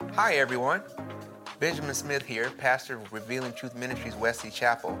Hi, everyone. Benjamin Smith here, pastor of Revealing Truth Ministries, Wesley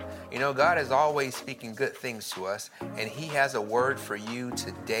Chapel. You know, God is always speaking good things to us, and He has a word for you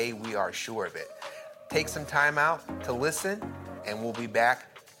today. We are sure of it. Take some time out to listen, and we'll be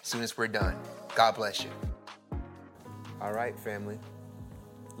back as soon as we're done. God bless you. All right, family,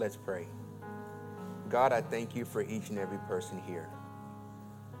 let's pray. God, I thank you for each and every person here.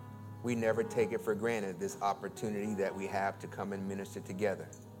 We never take it for granted, this opportunity that we have to come and minister together.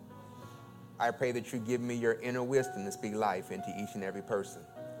 I pray that you give me your inner wisdom to speak life into each and every person.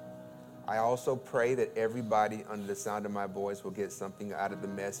 I also pray that everybody under the sound of my voice will get something out of the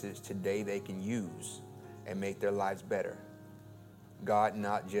message today they can use and make their lives better. God,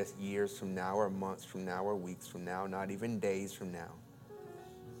 not just years from now or months from now or weeks from now, not even days from now,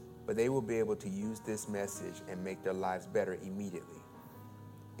 but they will be able to use this message and make their lives better immediately.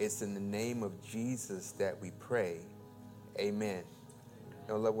 It's in the name of Jesus that we pray. Amen.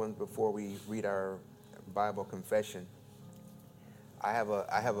 Now, loved ones, before we read our Bible confession, I have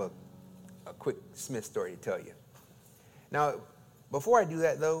a quick Smith story to tell you. Now, before I do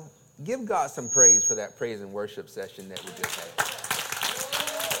that, though, give God some praise for that praise and worship session that we just had.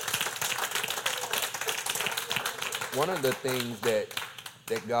 One of the things that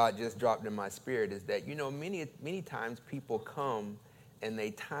God just dropped in my spirit is that, you know, many times people come and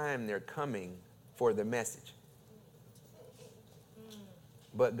they time their coming for the message.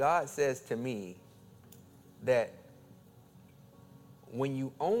 But God says to me that when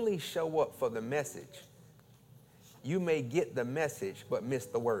you only show up for the message, you may get the message but miss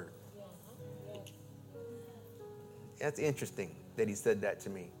the word. That's interesting that he said that to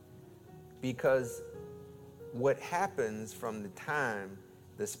me, because what happens from the time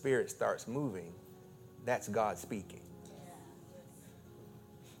the Spirit starts moving, that's God speaking.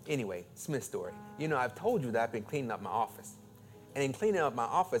 Anyway, Smith story. You know, I've told you that I've been cleaning up my office. And in cleaning up my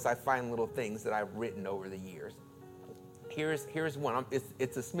office, I find little things that I've written over the years. Here's one.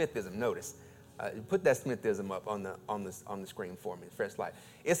 It's a Smithism. Notice. Put that Smithism up on the screen for me. Fresh light.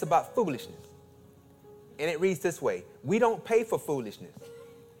 It's about foolishness, and it reads this way: we don't pay for foolishness.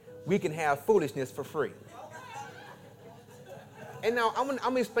 We can have foolishness for free. And now I'm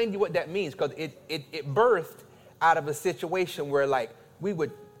gonna explain to you what that means, because it birthed out of a situation where, like, we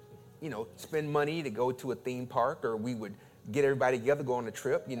would, you know, spend money to go to a theme park, or we would get everybody together, go on a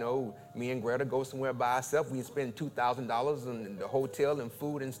trip. You know, me and Greta go somewhere by ourselves. We spend $2,000 on the hotel and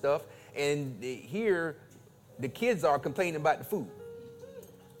food and stuff. And here, the kids are complaining about the food,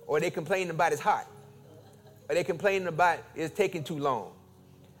 or they complaining about it's hot, or they complaining about it's taking too long.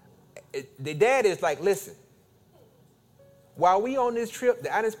 The dad is like, listen, while we on this trip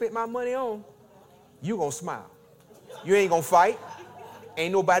that I done spent my money on, you gonna smile. You ain't gonna fight.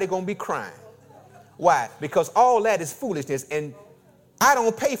 Ain't nobody gonna be crying. Why? Because all that is foolishness, and I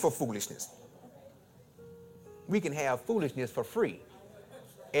don't pay for foolishness. We can have foolishness for free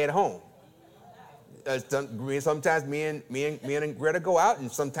at home. Sometimes me and Greta go out,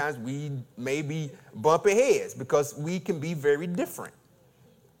 and sometimes we maybe bump heads because we can be very different.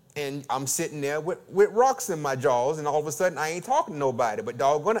 And I'm sitting there with rocks in my jaws, and all of a sudden I ain't talking to nobody. But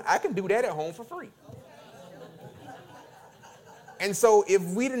doggone it, I can do that at home for free. And so if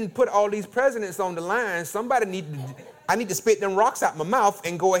we didn't put all these presidents on the line, I need to spit them rocks out my mouth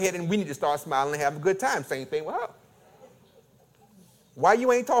and go ahead, and we need to start smiling and have a good time. Same thing with her. Why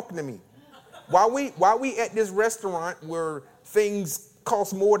you ain't talking to me? Why we at this restaurant where things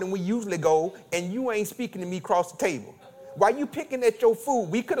cost more than we usually go, and you ain't speaking to me across the table? Why you picking at your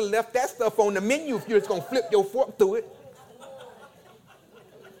food? We could have left that stuff on the menu if you're just going to flip your fork through it.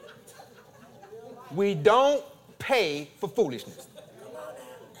 We don't pay for foolishness.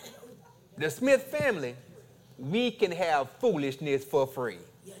 The Smith family, we can have foolishness for free.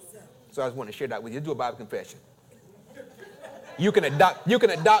 Yes, sir. So I just want to share that with you. Do a Bible confession. You can adopt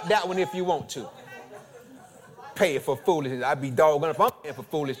that one if you want to. Pay for foolishness. I'd be doggone if I'm paying for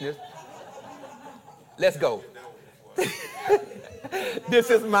foolishness. Let's go. This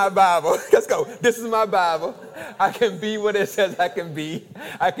is my Bible. Let's go. This is my Bible. I can be what it says I can be.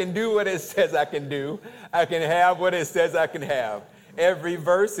 I can do what it says I can do. I can have what it says I can have. Every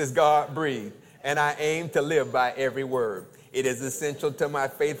verse is God-breathed, and I aim to live by every word. It is essential to my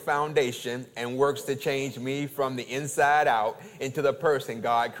faith foundation and works to change me from the inside out into the person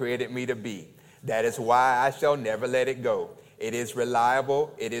God created me to be. That is why I shall never let it go. It is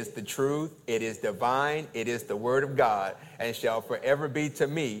reliable. It is the truth. It is divine. It is the word of God and shall forever be to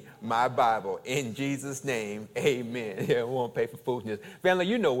me my Bible. In Jesus' name, amen. Yeah, we won't pay for foolishness. Family,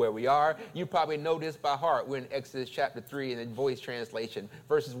 you know where we are. You probably know this by heart. We're in Exodus chapter 3 in the Voice translation,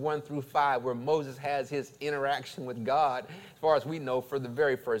 verses 1 through 5, where Moses has his interaction with God, as far as we know, for the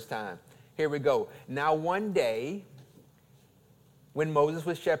very first time. Here we go. Now one day, when Moses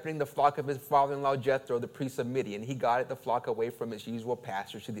was shepherding the flock of his father-in-law Jethro, the priest of Midian, he guided the flock away from its usual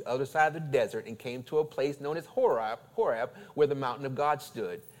pastures to the other side of the desert and came to a place known as Horeb, where the mountain of God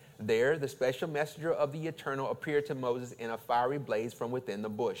stood. There, the special messenger of the Eternal appeared to Moses in a fiery blaze from within the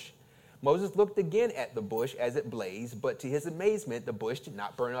bush. Moses looked again at the bush as it blazed, but to his amazement, the bush did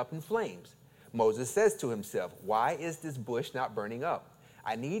not burn up in flames. Moses says to himself, "Why is this bush not burning up?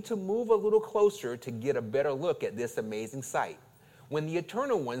 I need to move a little closer to get a better look at this amazing sight." When the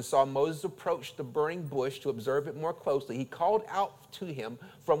Eternal One saw Moses approach the burning bush to observe it more closely, he called out to him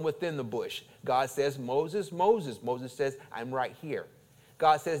from within the bush. God says, "Moses, Moses." Moses says, "I'm right here."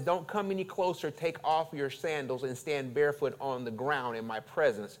 God says, "Don't come any closer. Take off your sandals and stand barefoot on the ground in my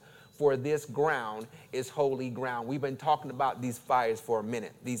presence, for this ground is holy ground." We've been talking about these fires for a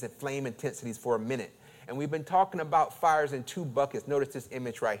minute, these flame intensities for a minute. And we've been talking about fires in two buckets. Notice this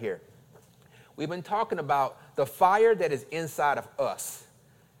image right here. We've been talking about the fire that is inside of us.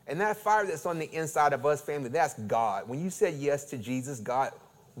 And that fire that's on the inside of us, family, that's God. When you said yes to Jesus, God,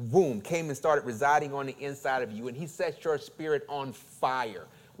 boom, came and started residing on the inside of you, and he sets your spirit on fire.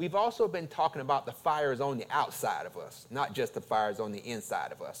 We've also been talking about the fires on the outside of us, not just the fires on the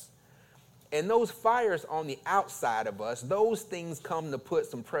inside of us. And those fires on the outside of us, those things come to put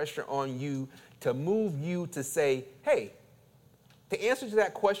some pressure on you, to move you to say, hey, the answer to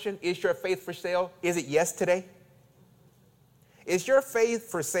that question, is your faith for sale? Is it yes today? Is your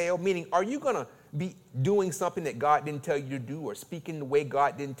faith for sale? Meaning, are you going to be doing something that God didn't tell you to do, or speaking the way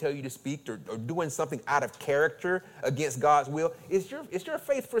God didn't tell you to speak, or doing something out of character against God's will? Is your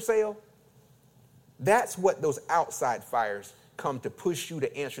faith for sale? That's what those outside fires come to push you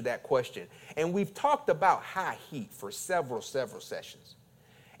to answer that question. And we've talked about high heat for several sessions.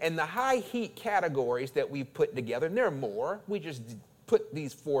 And the high heat categories that we've put together, and there are more, we just put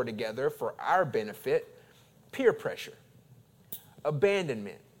these four together for our benefit: peer pressure,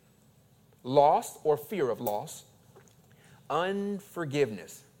 abandonment, loss or fear of loss,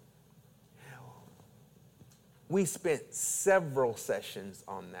 unforgiveness. We spent several sessions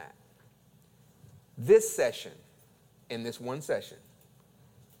on that. This session, in this one session,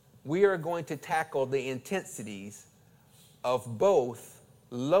 we are going to tackle the intensities of both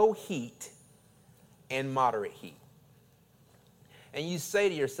low heat and moderate heat. And you say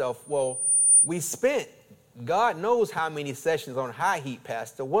to yourself, well, we spent God knows how many sessions on high heat,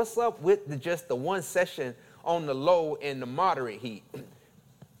 Pastor. What's up with just the one session on the low and the moderate heat?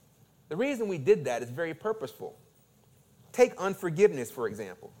 The reason we did that is very purposeful. Take unforgiveness, for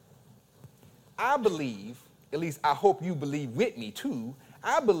example. I believe, at least I hope you believe with me too,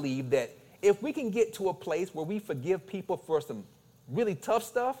 I believe that if we can get to a place where we forgive people for some really tough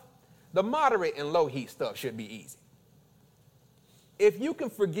stuff, the moderate and low heat stuff should be easy. If you can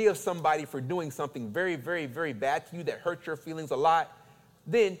forgive somebody for doing something very, very, very bad to you that hurt your feelings a lot,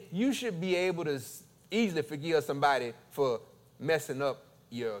 then you should be able to easily forgive somebody for messing up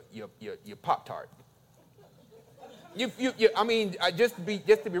your Pop-Tart. Just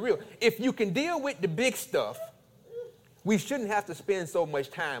to be real, if you can deal with the big stuff, we shouldn't have to spend so much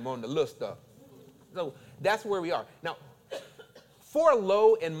time on the little stuff. So that's where we are. Now, for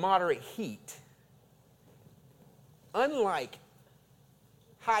low and moderate heat, unlike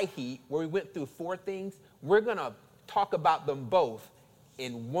high heat, where we went through four things, we're going to talk about them both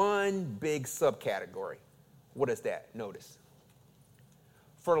in one big subcategory. What is that? Notice.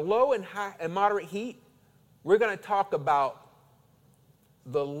 For low and high and moderate heat, we're going to talk about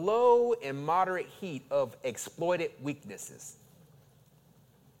the low and moderate heat of exploited weaknesses.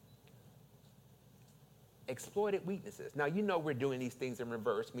 Exploited weaknesses. Now, you know we're doing these things in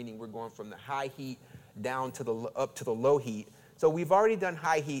reverse, meaning we're going from the high heat down to up to the low heat. So we've already done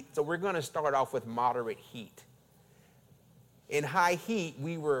high heat, so we're going to start off with moderate heat. In high heat,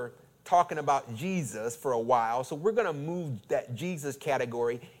 we were talking about Jesus for a while, so we're going to move that Jesus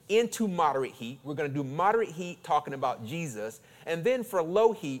category into moderate heat. We're going to do moderate heat talking about Jesus, and then for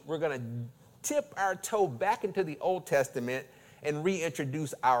low heat, we're going to tip our toe back into the Old Testament and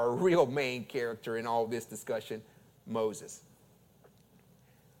reintroduce our real main character in all this discussion, Moses.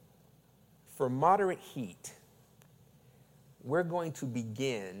 For moderate heat, we're going to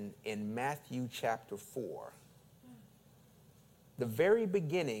begin in Matthew chapter 4. The very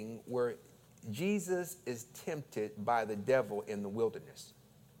beginning where Jesus is tempted by the devil in the wilderness.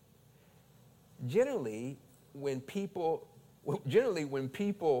 Generally, when people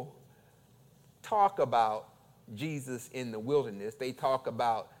talk about Jesus in the wilderness, they talk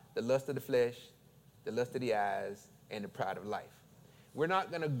about the lust of the flesh, the lust of the eyes, and the pride of life. We're not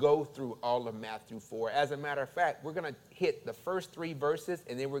going to go through all of Matthew 4. As a matter of fact, we're going to hit the first 3 verses,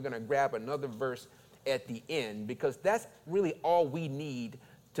 and then we're going to grab another verse at the end, because that's really all we need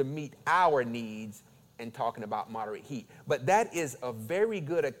to meet our needs in talking about moderate heat. But that is a very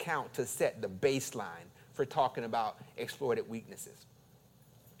good account to set the baseline for talking about exploited weaknesses.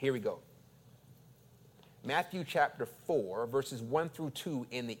 Here we go. Matthew chapter 4, verses 1 through 2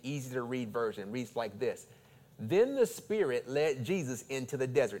 in the easy-to-read version reads like this. Then the Spirit led Jesus into the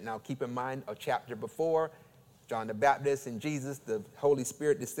desert. Now, keep in mind, a chapter before, John the Baptist and Jesus, the Holy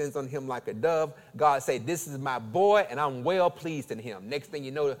Spirit descends on him like a dove. God said, this is my boy, and I'm well pleased in him. Next thing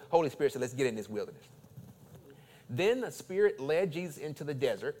you know, the Holy Spirit said, let's get in this wilderness. Then the Spirit led Jesus into the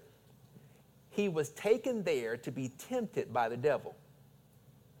desert. He was taken there to be tempted by the devil.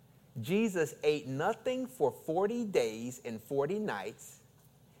 Jesus ate nothing for 40 days and 40 nights.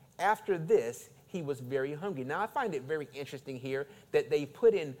 After this, he was very hungry. Now, I find it very interesting here that they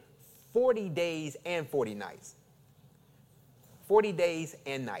put in 40 days and 40 nights. 40 days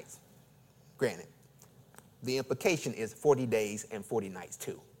and nights. Granted, the implication is 40 days and 40 nights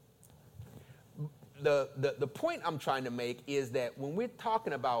too. The point I'm trying to make is that when we're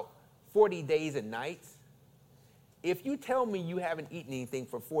talking about 40 days and nights, if you tell me you haven't eaten anything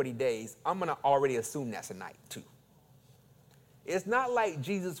for 40 days, I'm going to already assume that's a night too. It's not like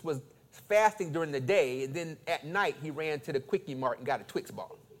Jesus was fasting during the day and then at night he ran to the Quickie Mart and got a Twix bar.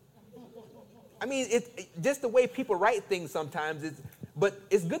 I mean, it's just the way people write things sometimes, but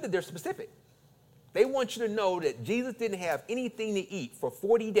it's good that they're specific. They want you to know that Jesus didn't have anything to eat for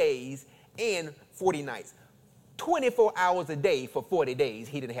 40 days and 40 nights. 24 hours a day for 40 days,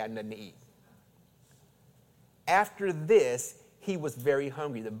 he didn't have nothing to eat. After this, he was very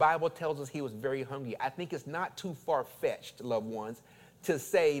hungry. The Bible tells us he was very hungry. I think it's not too far-fetched, loved ones, to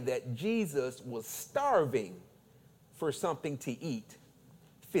say that Jesus was starving for something to eat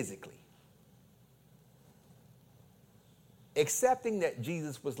physically. Accepting that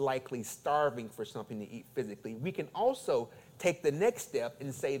Jesus was likely starving for something to eat physically, we can also take the next step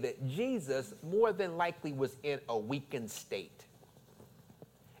and say that Jesus more than likely was in a weakened state.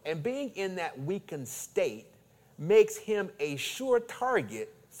 And being in that weakened state makes him a sure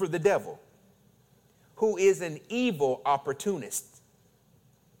target for the devil, who is an evil opportunist.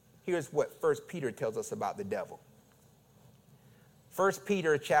 Here's what 1 Peter tells us about the devil. 1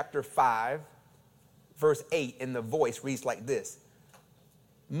 Peter chapter 5, verse 8 in the Voice reads like this.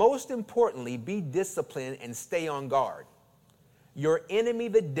 Most importantly, be disciplined and stay on guard. Your enemy,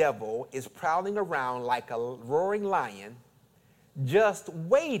 the devil, is prowling around like a roaring lion, just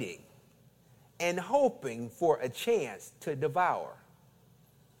waiting and hoping for a chance to devour.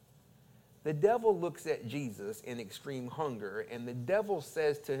 The devil looks at Jesus in extreme hunger, and the devil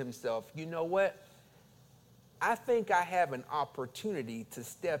says to himself, you know what? I think I have an opportunity to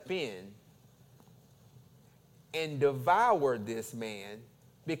step in and devour this man,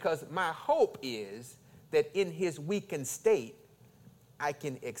 because my hope is that in his weakened state, I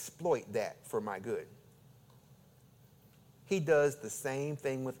can exploit that for my good. He does the same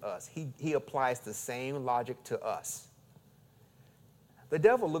thing with us. He applies the same logic to us. The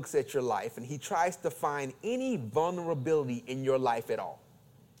devil looks at your life and he tries to find any vulnerability in your life at all.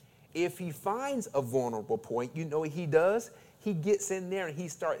 If he finds a vulnerable point, you know what he does? He gets in there and he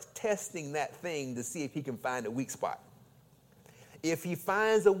starts testing that thing to see if he can find a weak spot. If he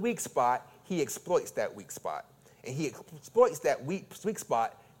finds a weak spot, he exploits that weak spot. And he exploits that weak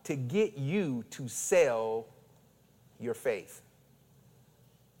spot to get you to sell your faith.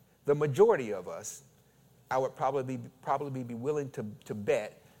 The majority of us, I would probably be willing to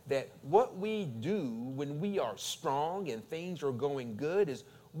bet that what we do when we are strong and things are going good is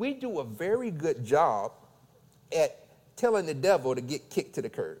we do a very good job at telling the devil to get kicked to the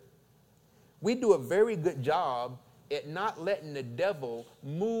curb. We do a very good job at not letting the devil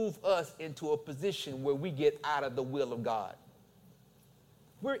move us into a position where we get out of the will of God.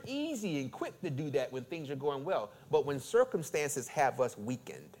 We're easy and quick to do that when things are going well, but when circumstances have us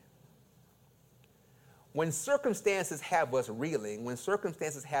weakened, when circumstances have us reeling, when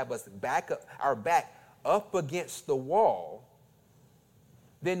circumstances have us our back up against the wall,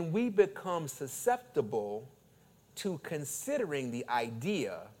 then we become susceptible to considering the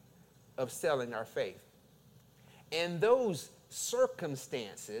idea of selling our faith. And those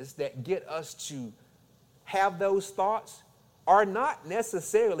circumstances that get us to have those thoughts are not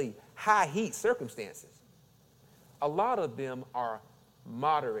necessarily high heat circumstances. A lot of them are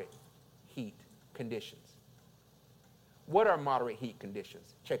moderate heat conditions. What are moderate heat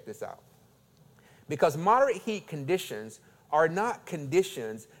conditions? Check this out. Because moderate heat conditions are not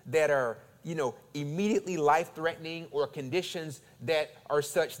conditions that are, immediately life-threatening, or conditions that are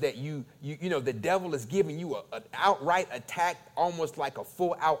such that the devil is giving you an outright attack, almost like a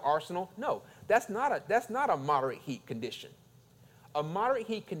full-out arsenal. No, that's not a moderate heat condition. A moderate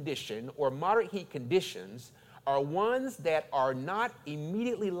heat condition, or moderate heat conditions, are ones that are not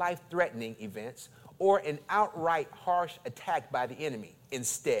immediately life-threatening events or an outright harsh attack by the enemy.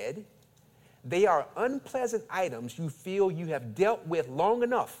 Instead, they are unpleasant items you feel you have dealt with long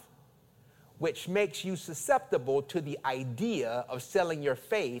enough, which makes you susceptible to the idea of selling your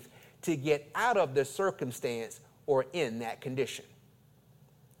faith to get out of the circumstance or end that condition.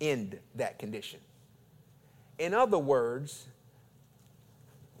 In other words,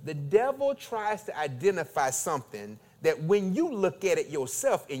 the devil tries to identify something that when you look at it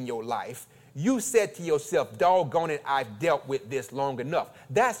yourself in your life, you said to yourself, doggone it, I've dealt with this long enough.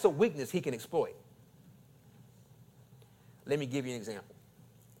 That's a weakness he can exploit. Let me give you an example.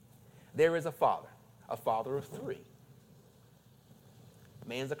 There is a father of 3.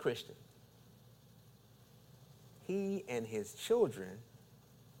 Man's a Christian. He and his children,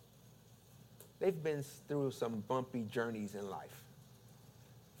 they've been through some bumpy journeys in life.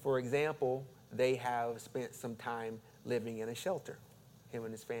 For example, they have spent some time living in a shelter, him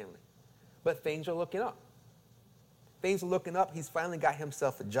and his family. But things are looking up. Things are looking up. He's finally got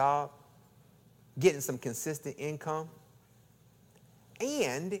himself a job, getting some consistent income,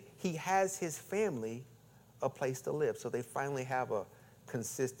 and he has his family a place to live. So they finally have a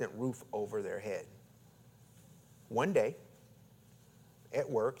consistent roof over their head. One day, at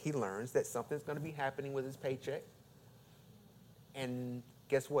work, he learns that something's going to be happening with his paycheck. And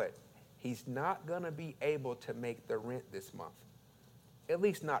guess what? He's not going to be able to make the rent this month. At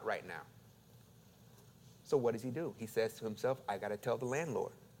least not right now. So what does he do? He says to himself, I got to tell the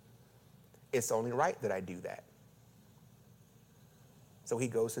landlord. It's only right that I do that. So he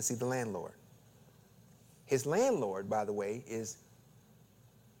goes to see the landlord. His landlord, by the way, is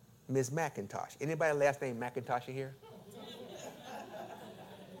Ms. McIntosh. Anybody last name McIntosh here?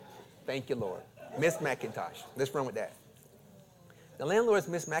 Thank you, Lord. Miss McIntosh. Let's run with that. The landlord is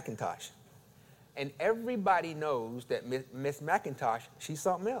Miss McIntosh. And everybody knows that Miss McIntosh, she's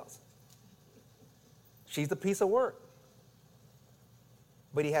something else. She's a piece of work.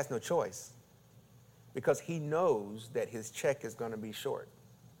 But he has no choice, because he knows that his check is going to be short.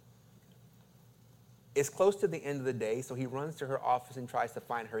 It's close to the end of the day, so he runs to her office and tries to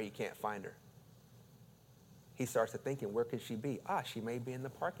find her. He can't find her. He starts to thinking, where could she be? She may be in the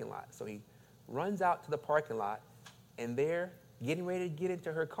parking lot. So he runs out to the parking lot, and there, getting ready to get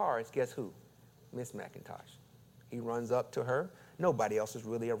into her car, is guess who? Miss McIntosh. He runs up to her. Nobody else is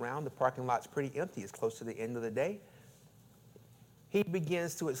really around. The parking lot's pretty empty. It's close to the end of the day. He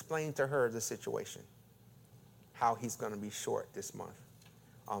begins to explain to her the situation, how he's going to be short this month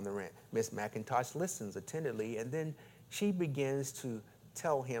on the rent. Miss McIntosh listens attentively, and then she begins to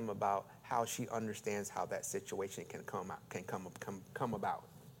tell him about how she understands how that situation can come about.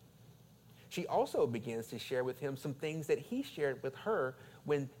 She also begins to share with him some things that he shared with her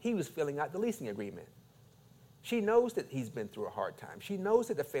when he was filling out the leasing agreement. She knows that he's been through a hard time. She knows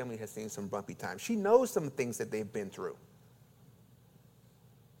that the family has seen some bumpy times. She knows some things that they've been through.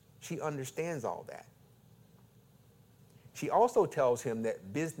 She understands all that. She also tells him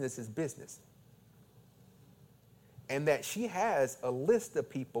that business is business, and that she has a list of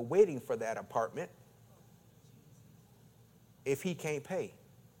people waiting for that apartment if he can't pay.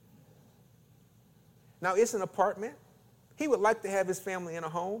 Now, it's an apartment. He would like to have his family in a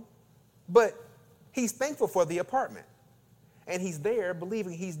home, but he's thankful for the apartment. And he's there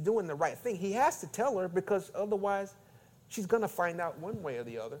believing he's doing the right thing. He has to tell her, because otherwise she's going to find out one way or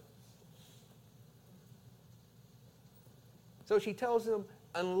the other. So she tells him,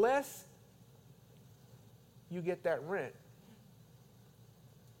 unless you get that rent,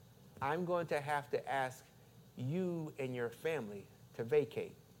 I'm going to have to ask you and your family to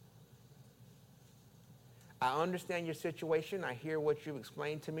vacate. I understand your situation. I hear what you've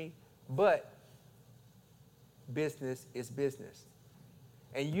explained to me, but business is business.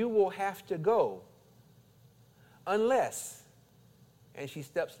 And you will have to go unless, and she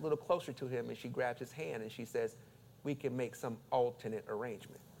steps a little closer to him and she grabs his hand and she says, we can make some alternate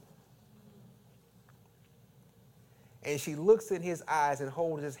arrangement. And she looks in his eyes and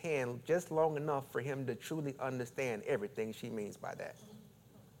holds his hand just long enough for him to truly understand everything she means by that.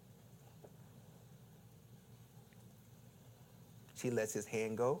 She lets his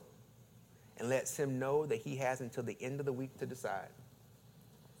hand go. and lets him know that he has until the end of the week to decide.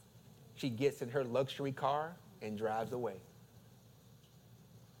 She gets in her luxury car and drives away.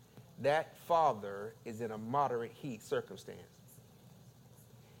 That father is in a moderate heat circumstance.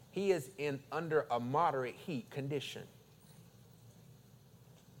 He is under a moderate heat condition.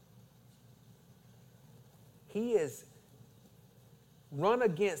 He is run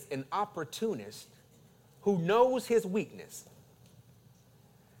against an opportunist who knows his weakness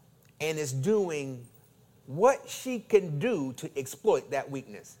and is doing what she can do to exploit that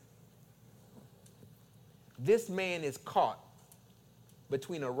weakness. This man is caught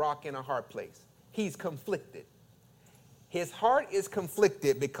between a rock and a hard place. He's conflicted. His heart is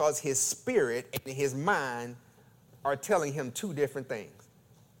conflicted because his spirit and his mind are telling him two different things.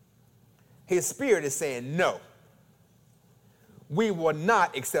 His spirit is saying, no, we will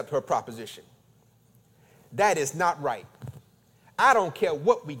not accept her proposition. That is not right. I don't care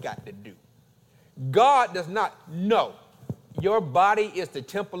what we got to do. God does not know. Your body is the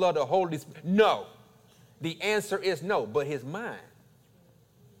temple of the Holy Spirit. No. The answer is no, but his mind.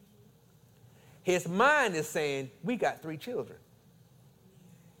 His mind is saying, we got 3 children.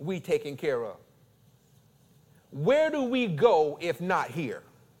 We taken care of. Where do we go if not here?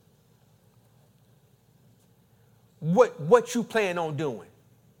 What you plan on doing?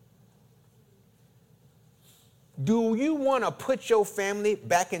 Do you want to put your family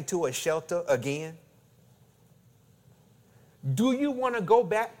back into a shelter again? Do you want to go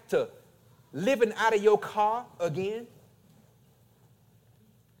back to living out of your car again?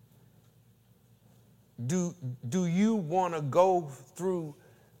 Do you want to go through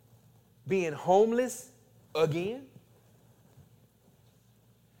being homeless again?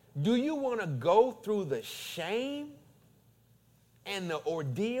 Do you want to go through the shame and the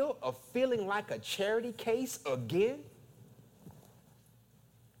ordeal of feeling like a charity case again?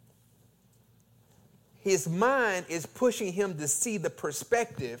 His mind is pushing him to see the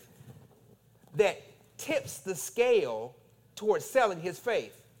perspective that tips the scale towards selling his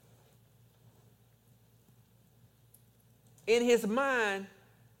faith. In his mind,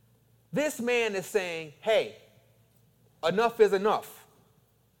 this man is saying, hey, enough is enough.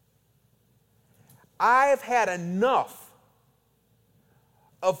 I've had enough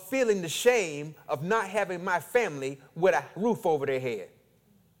of feeling the shame of not having my family with a roof over their head.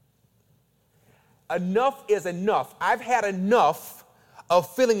 Enough is enough. I've had enough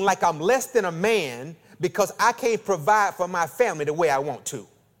of feeling like I'm less than a man because I can't provide for my family the way I want to.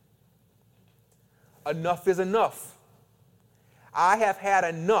 Enough is enough. I have had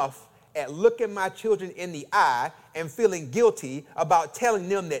enough at looking my children in the eye and feeling guilty about telling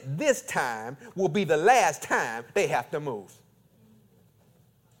them that this time will be the last time they have to move.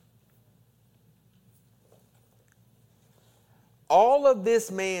 All of this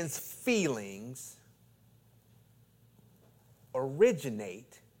man's feelings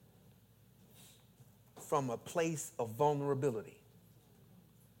originate from a place of vulnerability,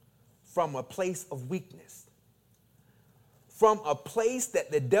 from a place of weakness, from a place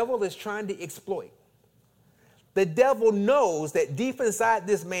that the devil is trying to exploit. The devil knows that deep inside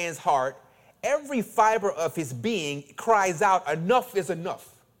this man's heart, every fiber of his being cries out, enough is enough.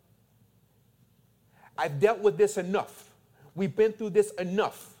 I've dealt with this enough. We've been through this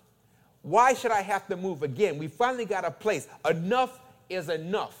enough. Why should I have to move again? We finally got a place. Enough is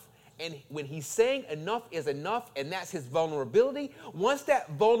enough. And when he's saying enough is enough, and that's his vulnerability, once that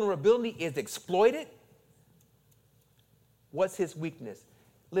vulnerability is exploited, what's his weakness?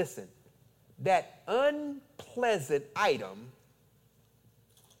 Listen, that unpleasant item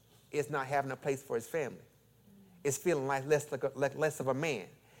is not having a place for his family. It's feeling like less of a man.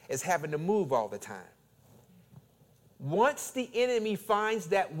 It's having to move all the time. Once the enemy finds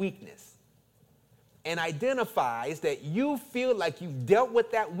that weakness and identifies that you feel like you've dealt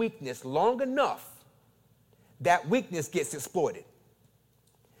with that weakness long enough, that weakness gets exploited.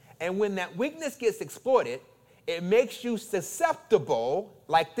 And when that weakness gets exploited, it makes you susceptible,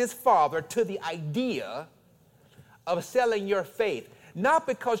 like this father, to the idea of selling your faith. Not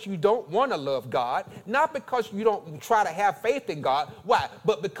because you don't want to love God, not because you don't try to have faith in God. Why?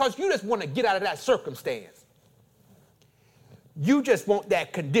 But because you just want to get out of that circumstance. You just want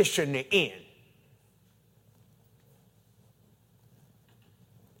that condition to end.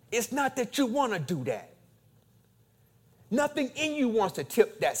 It's not that you want to do that. Nothing in you wants to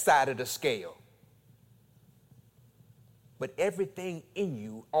tip that side of the scale. But everything in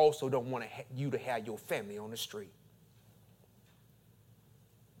you also don't want you to have your family on the street.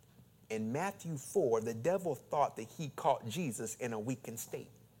 In Matthew 4, the devil thought that he caught Jesus in a weakened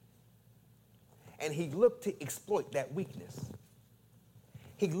state. And he looked to exploit that weakness.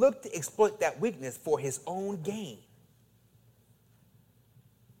 He looked to exploit that weakness for his own gain.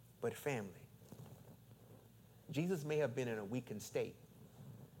 But family, Jesus may have been in a weakened state,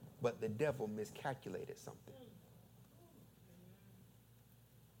 but the devil miscalculated something.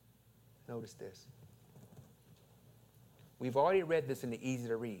 Notice this. We've already read this in the easy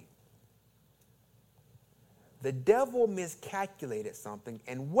to read. The devil miscalculated something,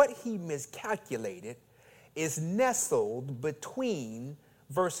 and what he miscalculated is nestled between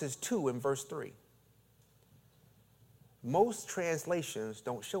verses 2 and verse 3. Most translations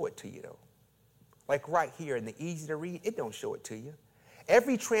don't show it to you, though. Like right here in the easy to read, it don't show it to you.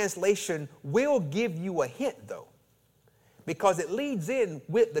 Every translation will give you a hint, though, because it leads in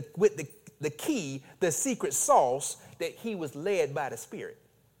with the key, the secret sauce, that he was led by the Spirit.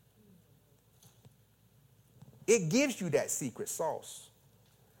 It gives you that secret sauce,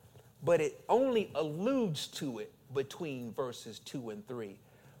 but it only alludes to it between verses 2 and 3.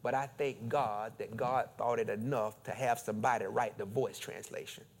 But I thank God that God thought it enough to have somebody write the Voice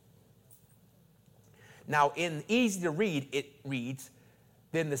translation. Now, in easy to read, it reads,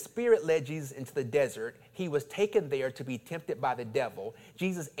 then the Spirit led Jesus into the desert. He was taken there to be tempted by the devil.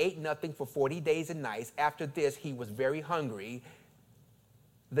 Jesus ate nothing for 40 days and nights. After this, he was very hungry.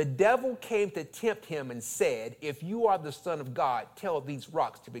 The devil came to tempt him and said, if you are the Son of God, tell these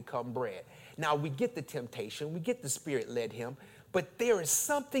rocks to become bread. Now, we get the temptation. We get the Spirit led him. But there is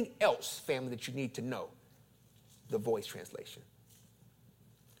something else, family, that you need to know. The Voice translation.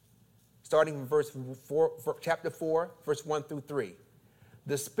 Starting in chapter 4, verse 1 through 3.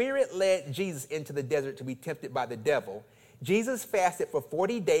 The Spirit led Jesus into the desert to be tempted by the devil. Jesus fasted for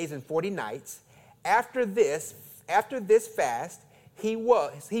 40 days and 40 nights. After this fast, he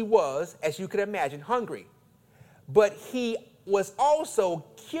was, as you can imagine, hungry. But he was also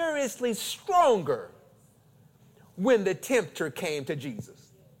curiously stronger when the tempter came to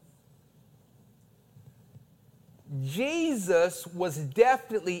Jesus. Jesus was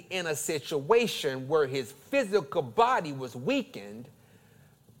definitely in a situation where his physical body was weakened,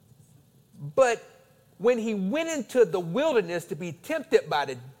 but when he went into the wilderness to be tempted by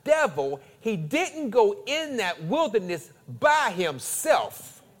the devil, he didn't go in that wilderness by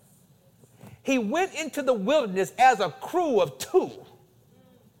himself. He went into the wilderness as a crew of two.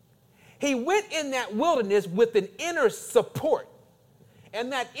 He went in that wilderness with an inner support.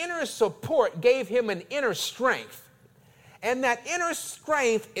 And that inner support gave him an inner strength. And that inner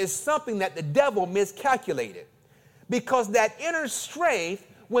strength is something that the devil miscalculated. Because that inner strength,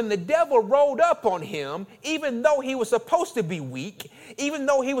 when the devil rolled up on him, even though he was supposed to be weak, even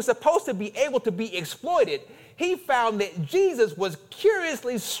though he was supposed to be able to be exploited, he found that Jesus was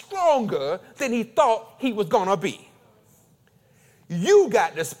curiously stronger than he thought he was going to be. You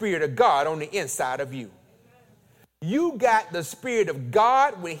got the Spirit of God on the inside of you. You got the Spirit of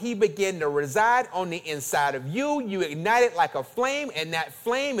God when he began to reside on the inside of you. You ignite it like a flame, and that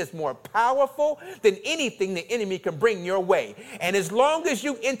flame is more powerful than anything the enemy can bring your way. And as long as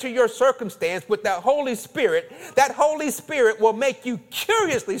you enter your circumstance with that Holy Spirit will make you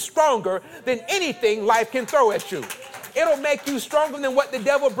curiously stronger than anything life can throw at you. It'll make you stronger than what the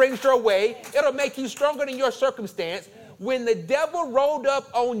devil brings your way. It'll make you stronger than your circumstance. When the devil rolled up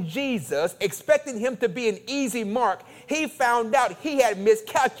on Jesus, expecting him to be an easy mark, he found out he had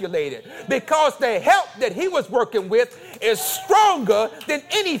miscalculated, because the help that he was working with is stronger than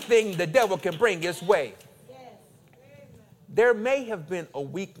anything the devil can bring his way. There may have been a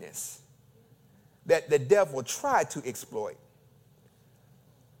weakness that the devil tried to exploit,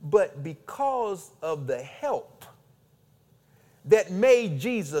 but because of the help that made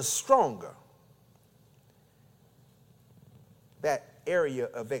Jesus stronger, that area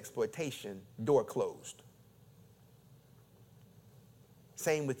of exploitation, door closed.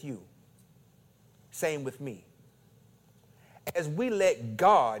 Same with you. Same with me. As we let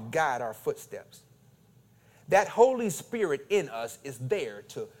God guide our footsteps, that Holy Spirit in us is there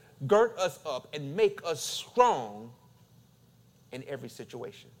to gird us up and make us strong in every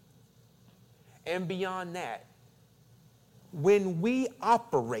situation. And beyond that, when we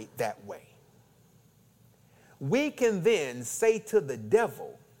operate that way, we can then say to the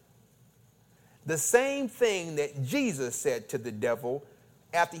devil the same thing that Jesus said to the devil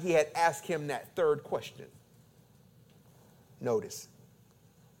after he had asked him that third question. Notice,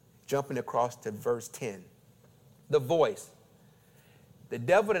 jumping across to verse 10, the voice. The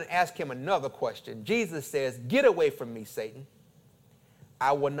devil then asked him another question. Jesus says, "Get away from me, Satan.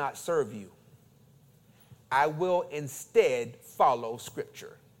 I will not serve you. I will instead follow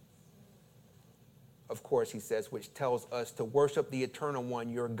Scripture." Of course, he says, which tells us to worship the Eternal One,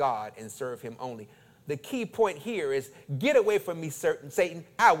 your God, and serve him only. The key point here is, get away from me, Satan.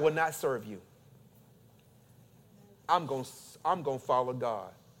 I will not serve you. I'm going to follow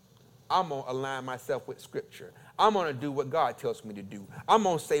God. I'm going to align myself with Scripture. I'm going to do what God tells me to do. I'm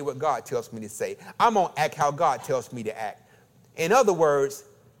going to say what God tells me to say. I'm going to act how God tells me to act. In other words,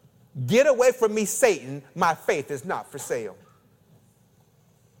 get away from me, Satan. My faith is not for sale.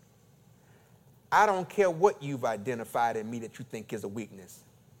 I don't care what you've identified in me that you think is a weakness.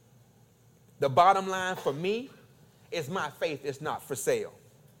 The bottom line for me is my faith is not for sale.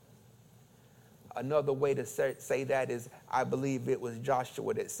 Another way to say that is, I believe it was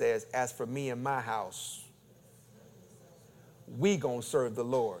Joshua that says, as for me and my house, we gonna serve the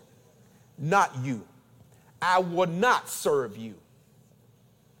Lord, not you. I will not serve you.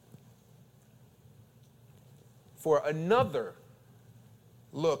 For another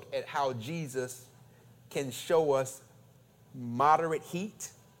look at how Jesus can show us moderate heat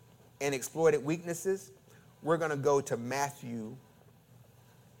and exploited weaknesses, we're going to go to Matthew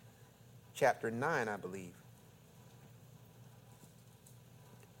chapter 9, I believe.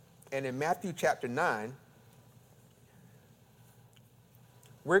 And in Matthew chapter 9,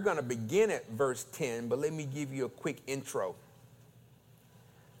 we're going to begin at verse 10, but let me give you a quick intro.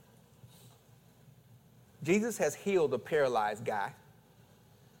 Jesus has healed a paralyzed guy.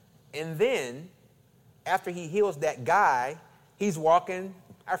 And then, after he heals that guy, he's walking.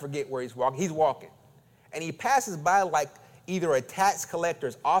 I forget where he's walking. He's walking. And he passes by like either a tax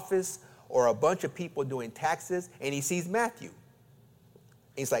collector's office or a bunch of people doing taxes, and he sees Matthew.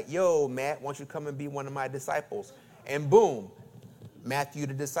 He's like, yo, Matt, why don't you come and be one of my disciples? And boom, Matthew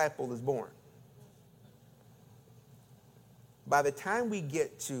the disciple is born. By the time we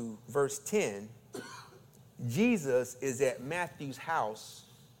get to verse 10, Jesus is at Matthew's house,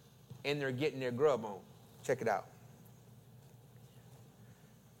 and they're getting their grub on. Check it out.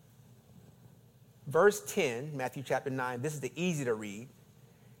 Verse 10, Matthew chapter 9, this is the easy to read.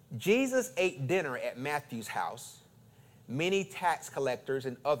 Jesus ate dinner at Matthew's house. Many tax collectors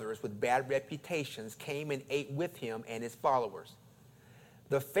and others with bad reputations came and ate with him and his followers.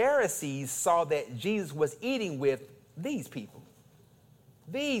 The Pharisees saw that Jesus was eating with these people.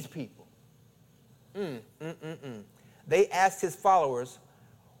 These people. They asked his followers,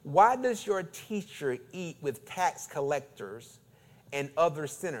 why does your teacher eat with tax collectors and other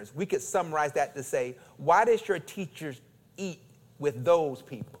sinners? We could summarize that to say, why does your teacher eat with those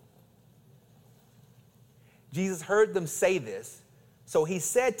people? Jesus heard them say this, so he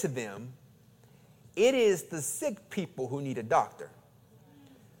said to them, it is the sick people who need a doctor,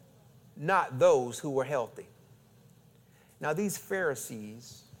 not those who are healthy. Now, these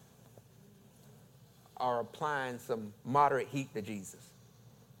Pharisees are applying some moderate heat to Jesus.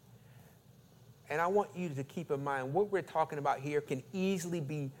 And I want you to keep in mind what we're talking about here can easily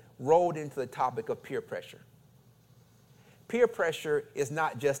be rolled into the topic of peer pressure. Peer pressure is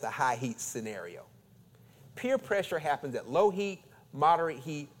not just a high heat scenario. Peer pressure happens at low heat, moderate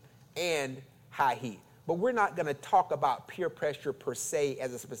heat, and high heat. But we're not going to talk about peer pressure per se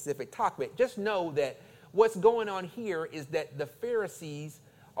as a specific topic. Just know that what's going on here is that the Pharisees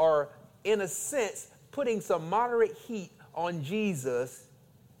are, in a sense, putting some moderate heat on Jesus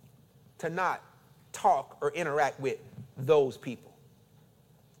to not talk or interact with those people.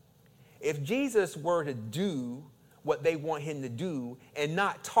 If Jesus were to do what they want him to do and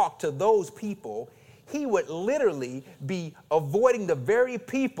not talk to those people, he would literally be avoiding the very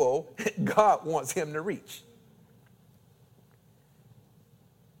people God wants him to reach.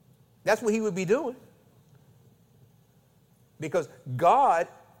 That's what he would be doing. Because God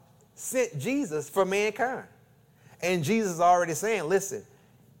sent Jesus for mankind. And Jesus is already saying, listen,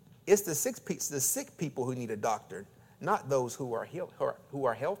 it's the sick people who need a doctor, not those who are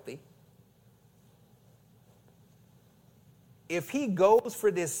healthy. If he goes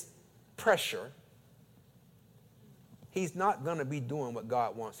for this pressure, he's not going to be doing what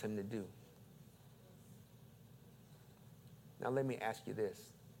God wants him to do. Now let me ask you this.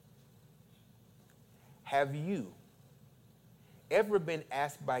 Have you ever been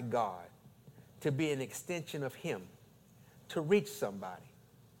asked by God to be an extension of him, to reach somebody,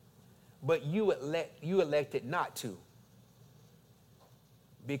 but you elected not to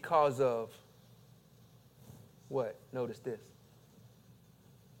because of what? Notice this.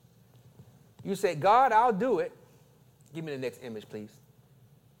 You say, God, I'll do it. Give me the next image, please.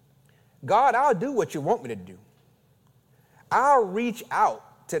 God, I'll do what you want me to do. I'll reach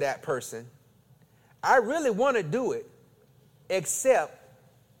out to that person. I really want to do it, except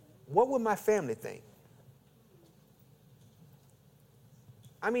what would my family think?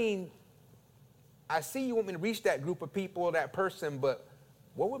 I mean, I see you want me to reach that group of people or that person, but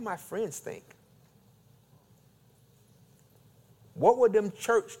what would my friends think? What would them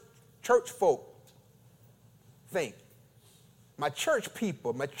church folk think? My church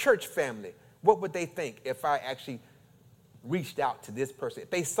people, my church family, what would they think if I actually reached out to this person?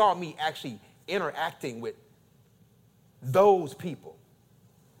 If they saw me actually interacting with those people?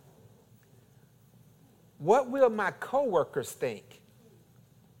 What will my coworkers think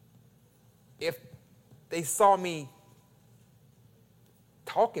if they saw me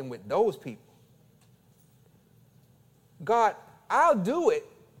talking with those people? God, I'll do it.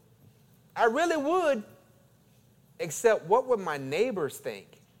 I really would. Except what would my neighbors think?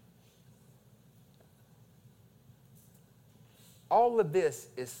 All of this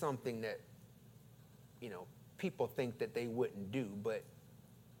is something that, people think that they wouldn't do, but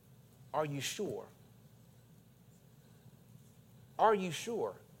are you sure? Are you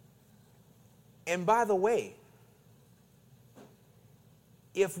sure? And by the way,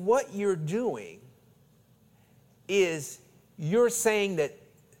 if what you're doing is you're saying that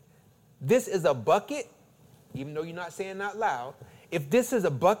this is a bucket, even though you're not saying it out loud, if this is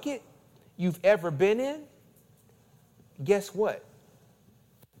a bucket you've ever been in, guess what?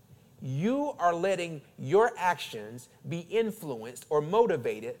 You are letting your actions be influenced or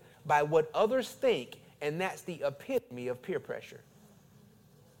motivated by what others think, and that's the epitome of peer pressure.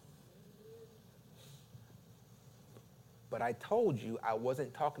 But I told you I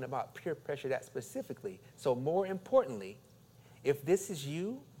wasn't talking about peer pressure that specifically. So more importantly, if this is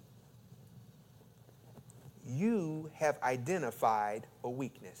you, you have identified a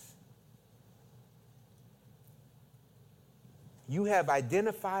weakness. You have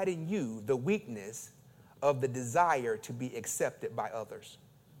identified in you the weakness of the desire to be accepted by others.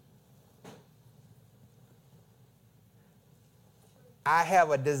 I have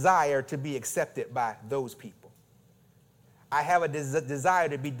a desire to be accepted by those people. I have a desire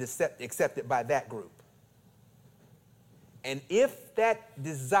to be accepted by that group. And if that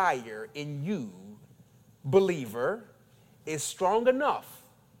desire in you, believer, is strong enough,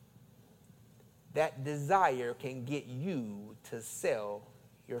 that desire can get you to sell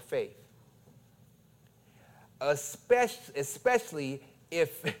your faith. Especially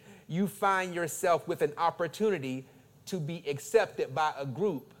if you find yourself with an opportunity to be accepted by a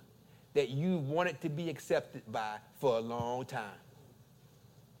group that you wanted to be accepted by for a long time.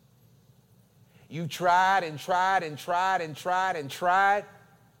 You tried and tried and tried and tried and tried.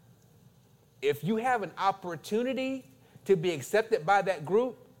 If you have an opportunity to be accepted by that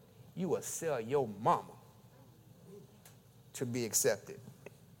group, you will sell your mama to be accepted.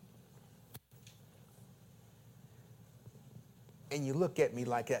 And you look at me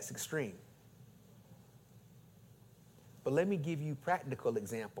like that's extreme. But let me give you practical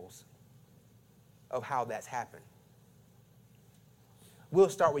examples of how that's happened. We'll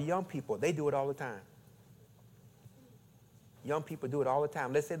start with young people. They do it all the time. Young people do it all the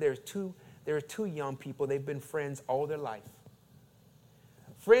time. Let's say there are two young people. They've been friends all their life.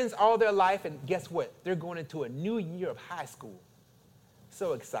 Friends all their life, and guess what? They're going into a new year of high school.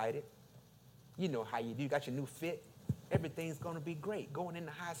 So excited. You know how you do. You got your new fit. Everything's going to be great going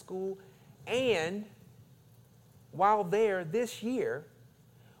into high school. And while there this year,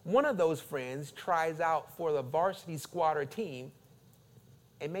 one of those friends tries out for the varsity squad or team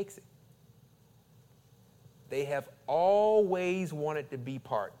and makes it. They have always wanted to be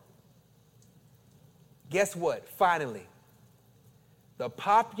part. Guess what? Finally, the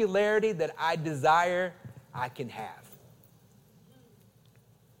popularity that I desire, I can have.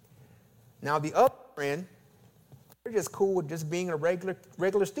 Now, the other friend, they're just cool with just being a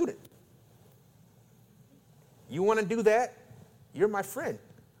regular student. You want to do that? You're my friend.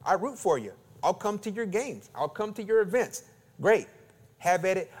 I root for you. I'll come to your games. I'll come to your events. Great. Have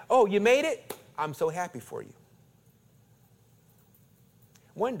at it. Oh, you made it? I'm so happy for you.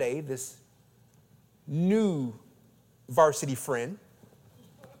 One day, this new varsity friend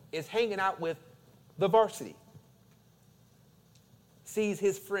is hanging out with the varsity. Sees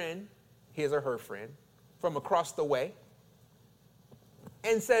his friend, his or her friend, from across the way,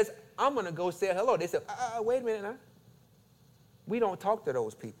 and says, I'm going to go say hello. They said, wait a minute now. We don't talk to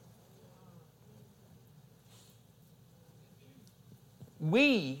those people.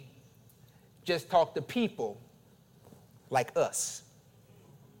 We just talk to people like us.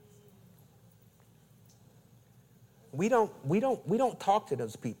 We don't talk to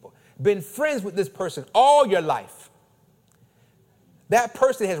those people. Been friends with this person all your life. That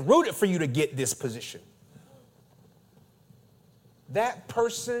person has rooted for you to get this position. That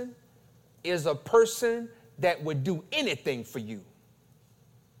person is a person that would do anything for you.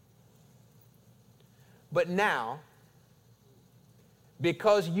 But now,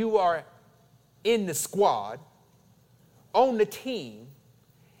 because you are in the squad, on the team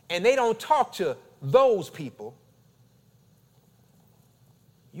and they don't talk to those people,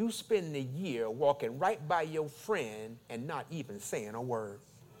 you spend the year walking right by your friend and not even saying a word.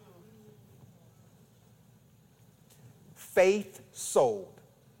 Faith sold.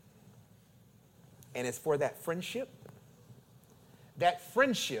 And it's for that friendship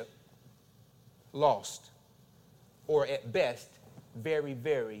lost, or at best, very,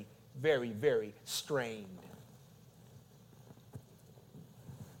 very, very, very strained.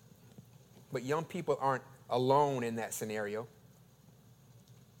 But young people aren't alone in that scenario.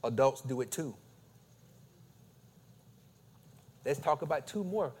 Adults do it too. Let's talk about two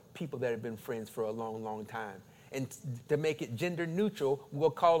more people that have been friends for a long, long time. And to make it gender neutral, we'll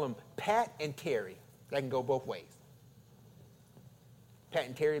call them Pat and Terry. That can go both ways. Pat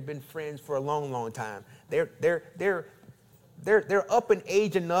and Terry have been friends for a long, long time. They're up in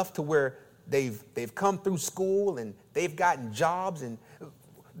age enough to where they've come through school and they've gotten jobs, and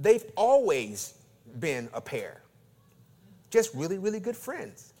they've always been a pair. Just really, really good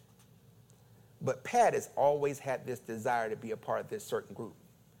friends. But Pat has always had this desire to be a part of this certain group.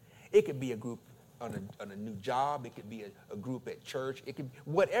 It could be a group on a new job. It could be a group at church. It could be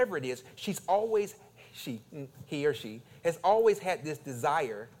whatever it is. He or she has always had this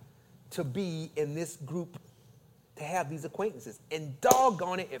desire to be in this group, to have these acquaintances. And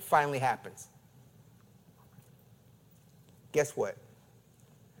doggone it, it finally happens. Guess what?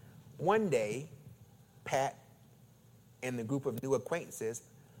 One day, Pat and the group of new acquaintances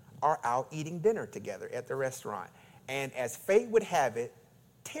are out eating dinner together at the restaurant. And as fate would have it,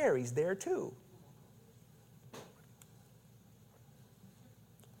 Terry's there too.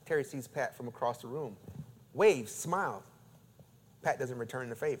 Terry sees Pat from across the room, waves, smiles. Pat doesn't return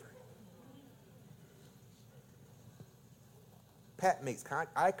the favor. Pat makes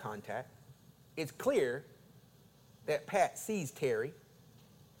eye contact. It's clear that Pat sees Terry,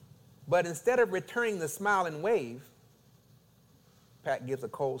 but instead of returning the smile and wave, Pat gives a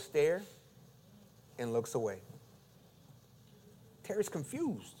cold stare and looks away. Terry's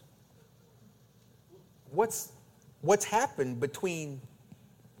confused. What's happened between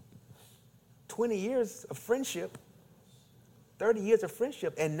 20 years of friendship, 30 years of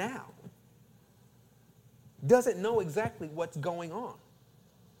friendship, and now? Doesn't know exactly what's going on.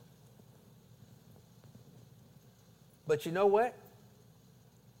 But you know what?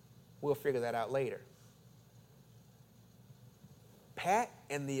 We'll figure that out later. Pat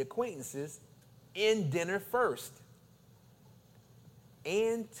and the acquaintances end dinner first.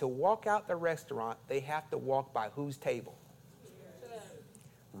 And to walk out the restaurant, they have to walk by whose table?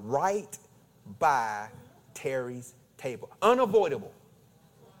 Right by Terry's table. Unavoidable.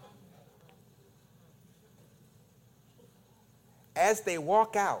 As they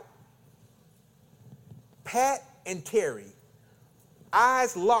walk out, Pat and Terry,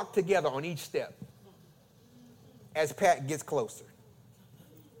 eyes locked together on each step as Pat gets closer.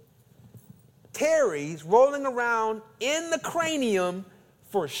 Terry's rolling around in the cranium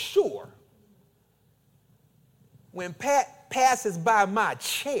for sure when Pat passes by my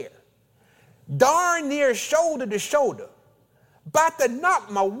chair, darn near shoulder to shoulder, about to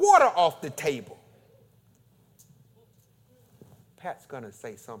knock my water off the table. Pat's going to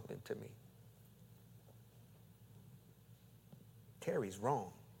say something to me. Terry's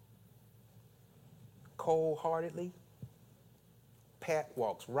wrong. Cold-heartedly, Pat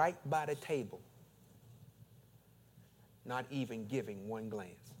walks right by the table, not even giving one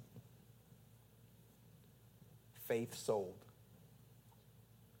glance. Faith sold.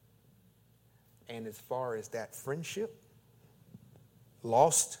 And as far as that friendship,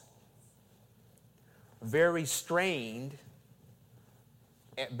 lost, very strained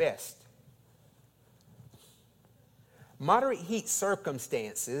at best. Moderate heat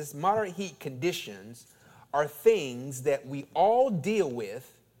circumstances, moderate heat conditions are things that we all deal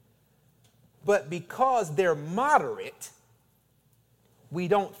with, but because they're moderate, we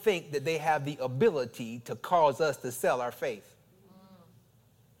don't think that they have the ability to cause us to sell our faith.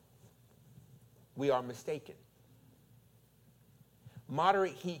 We are mistaken.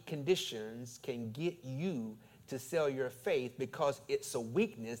 Moderate heat conditions can get you to sell your faith because it's a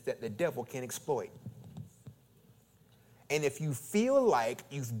weakness that the devil can exploit. And if you feel like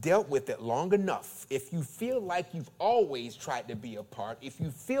you've dealt with it long enough, if you feel like you've always tried to be a part, if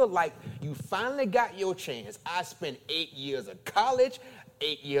you feel like you finally got your chance, I spent 8 years of college,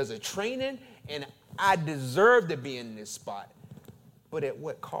 8 years of training, and I deserve to be in this spot. But at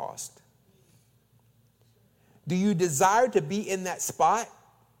what cost? Do you desire to be in that spot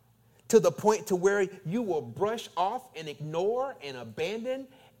to the point to where you will brush off and ignore and abandon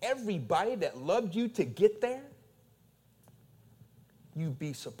everybody that loved you to get there? you'd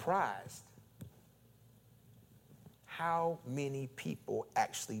be surprised how many people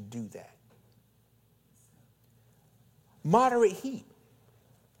actually do that. Moderate heat.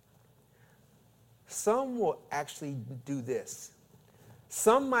 Some will actually do this.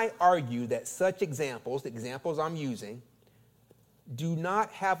 Some might argue that such examples, the examples I'm using, do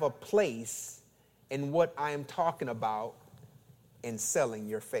not have a place in what I am talking about in selling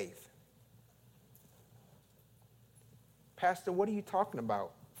your faith. Pastor, what are you talking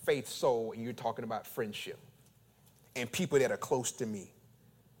about? Faith, soul, and you're talking about friendship and people that are close to me.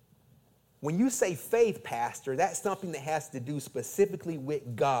 When you say faith, Pastor, that's something that has to do specifically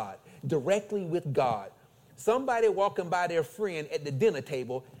with God, directly with God. Somebody walking by their friend at the dinner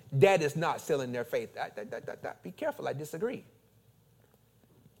table, that is not selling their faith. Be careful, I disagree.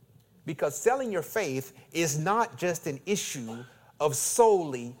 Because selling your faith is not just an issue of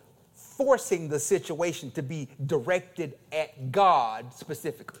solely forcing the situation to be directed at God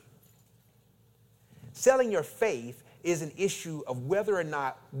specifically. Selling your faith is an issue of whether or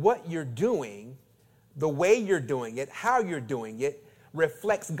not what you're doing, the way you're doing it, how you're doing it,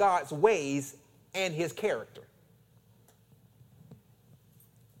 reflects God's ways and his character.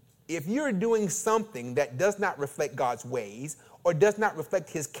 If you're doing something that does not reflect God's ways or does not reflect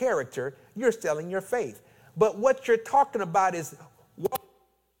his character, you're selling your faith. But what you're talking about is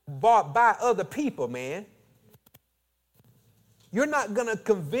bought by other people, man. You're not going to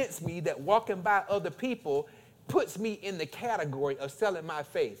convince me that walking by other people puts me in the category of selling my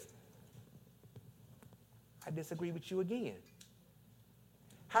faith. I disagree with you again.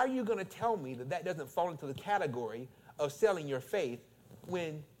 How are you going to tell me that that doesn't fall into the category of selling your faith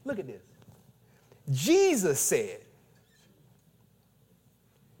when, look at this. Jesus said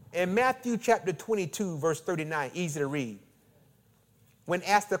in Matthew chapter 22, verse 39, easy to read. When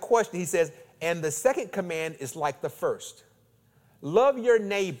asked a question, he says, and the second command is like the first. Love your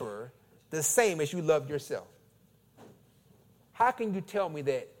neighbor the same as you love yourself. How can you tell me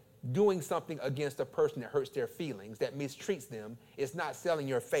that doing something against a person that hurts their feelings, that mistreats them, is not selling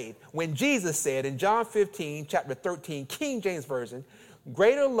your faith? When Jesus said in John 15, chapter 13, King James Version,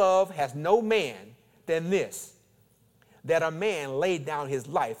 greater love has no man than this, that a man laid down his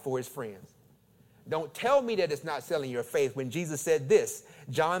life for his friends. Don't tell me that it's not selling your faith when Jesus said this,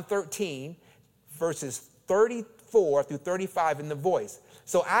 John 13, verses 34 through 35 in the Voice.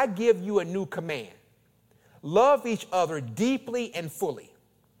 So I give you a new command. Love each other deeply and fully.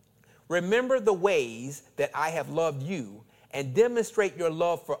 Remember the ways that I have loved you and demonstrate your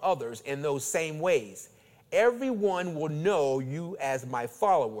love for others in those same ways. Everyone will know you as my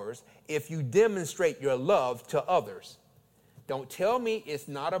followers if you demonstrate your love to others. Don't tell me it's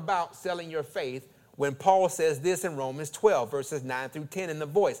not about selling your faith when Paul says this in Romans 12, verses 9 through 10 in the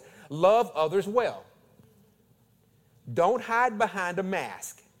Voice. Love others well. Don't hide behind a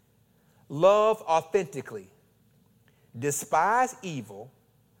mask. Love authentically. Despise evil.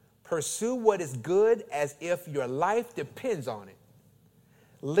 Pursue what is good as if your life depends on it.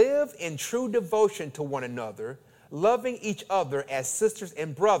 Live in true devotion to one another, loving each other as sisters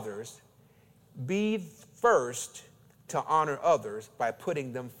and brothers. Be first to honor others by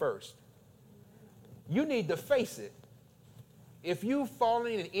putting them first. You need to face it. If you've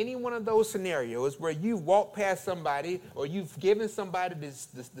fallen in any one of those scenarios where you walk past somebody or you've given somebody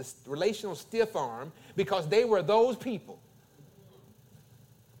this relational stiff arm because they were those people,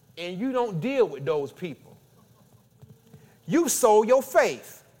 and you don't deal with those people, you sold your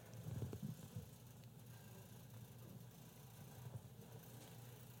faith.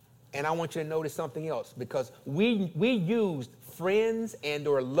 And I want you to notice something else, because we used friends and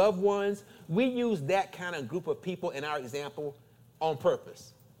or loved ones, we use that kind of group of people in our example on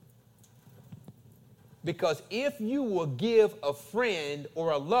purpose. Because if you will give a friend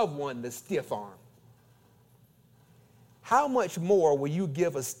or a loved one the stiff arm, how much more will you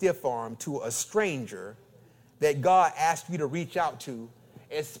give a stiff arm to a stranger that God asked you to reach out to,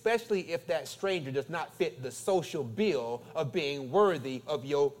 especially if that stranger does not fit the social bill of being worthy of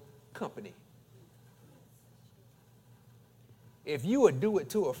your company? If you would do it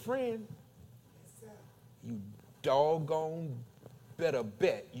to a friend, you doggone better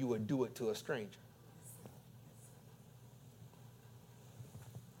bet you would do it to a stranger.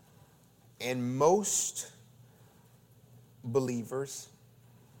 And most believers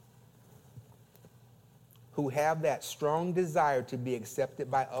who have that strong desire to be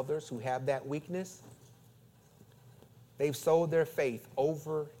accepted by others, who have that weakness, they've sold their faith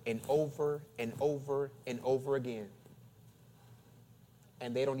over and over and over and over again.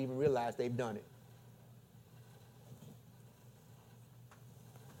 And they don't even realize they've done it.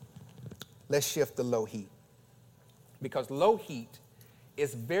 Let's shift to low heat. Because low heat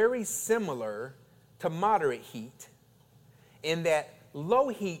is very similar to moderate heat in that low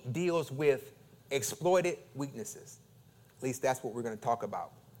heat deals with exploited weaknesses. At least that's what we're going to talk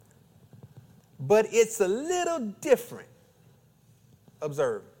about. But it's a little different.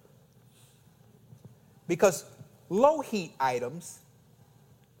 Observe. Because low heat items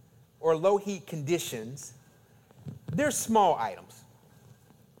or low heat conditions, they're small items.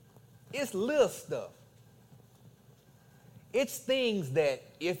 It's little stuff. It's things that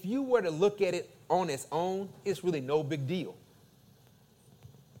if you were to look at it on its own, it's really no big deal.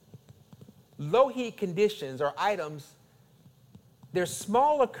 Low heat conditions are items, they're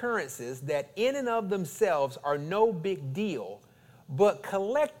small occurrences that in and of themselves are no big deal, but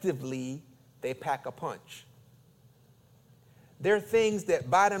collectively they pack a punch. They're things that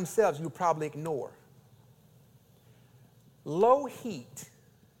by themselves you probably ignore. Low heat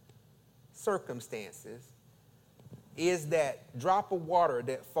circumstances is that drop of water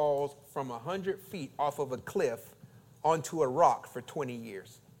that falls from 100 feet off of a cliff onto a rock for 20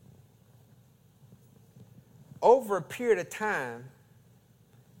 years. Over a period of time,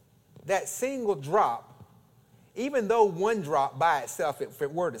 that single drop, even though one drop by itself, if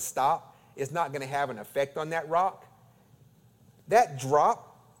it were to stop, is not going to have an effect on that rock, that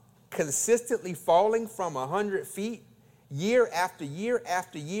drop consistently falling from 100 feet year after year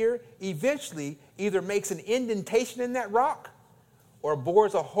after year eventually either makes an indentation in that rock or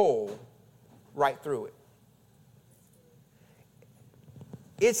bores a hole right through it.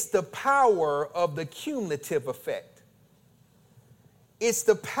 It's the power of the cumulative effect. It's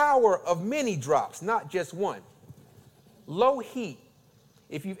the power of many drops, not just one. Low heat,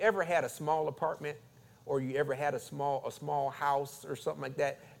 if you've ever had a small apartment or you ever had a small house or something like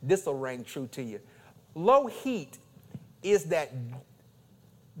that, this will ring true to you. Low heat is that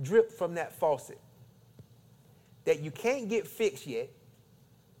drip from that faucet that you can't get fixed yet,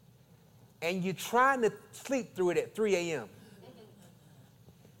 and you're trying to sleep through it at 3 a.m.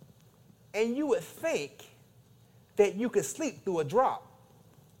 And you would think that you could sleep through a drop.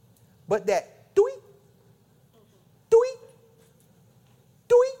 But that doink, doink,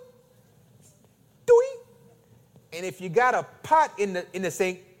 doink, doink. And if you got a pot in the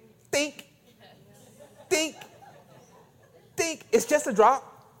sink, think, think, think. It's just a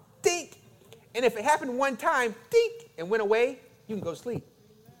drop. Think. And if it happened one time, think, and went away, you can go to sleep.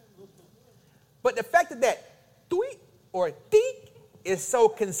 But the fact that doink or think is so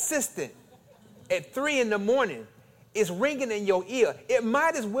consistent at 3 in the morning, it's ringing in your ear. It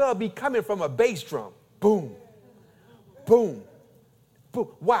might as well be coming from a bass drum. Boom, boom, boom.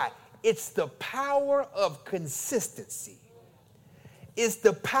 Why? It's the power of consistency. It's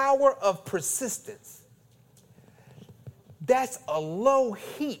the power of persistence. That's a low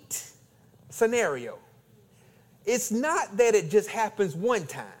heat scenario. It's not that it just happens one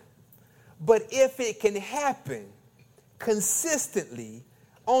time, but if it can happen consistently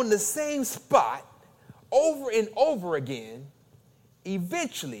on the same spot over and over again,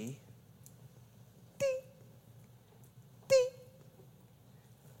 eventually, ding, ding,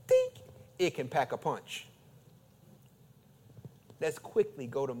 ding, it can pack a punch. Let's quickly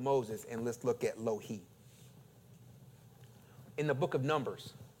go to Moses and let's look at low heat. In the book of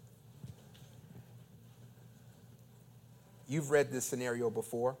Numbers, you've read this scenario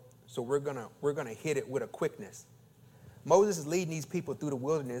before, so we're gonna hit it with a quickness. Moses is leading these people through the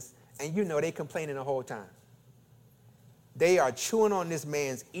wilderness, and you know they complaining the whole time. They are chewing on this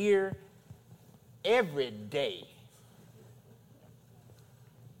man's ear every day.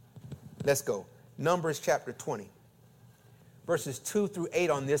 Let's go. Numbers chapter 20. Verses 2 through 8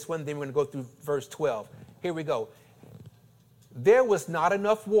 on this one, then we're going to go through verse 12. Here we go. There was not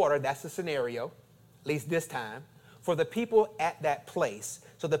enough water, that's the scenario, at least this time, for the people at that place.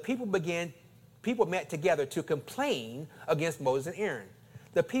 So the people met together to complain against Moses and Aaron.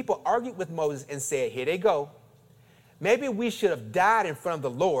 The people argued with Moses and said, here they go. Maybe we should have died in front of the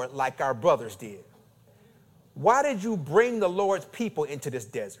Lord like our brothers did. Why did you bring the Lord's people into this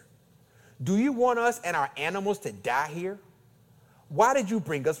desert? Do you want us and our animals to die here? Why did you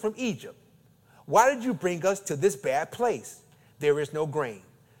bring us from Egypt? Why did you bring us to this bad place? There is no grain.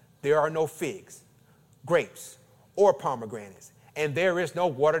 There are no figs, grapes, or pomegranates, and there is no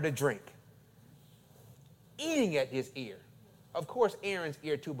water to drink. Eating at his ear. Of course, Aaron's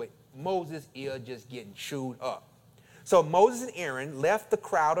ear too, but Moses' ear just getting chewed up. So Moses and Aaron left the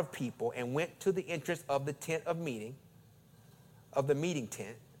crowd of people and went to the entrance of the tent of meeting, of the meeting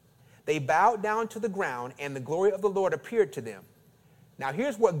tent. They bowed down to the ground, and the glory of the Lord appeared to them. Now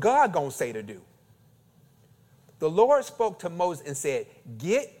here's what God gonna say to do. The Lord spoke to Moses and said,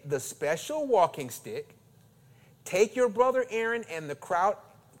 get the special walking stick, Take your brother Aaron and the crowd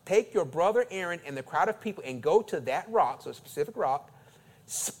of people and go to that rock, so a specific rock.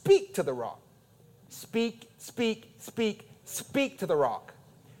 Speak to the rock. Speak to the rock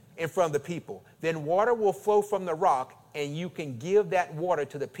in front of the people. Then water will flow from the rock, and you can give that water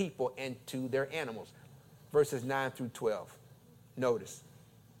to the people and to their animals. Verses 9 through 12. Notice.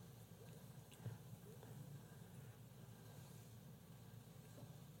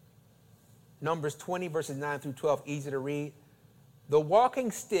 Numbers 20, verses 9 through 12, easy to read. The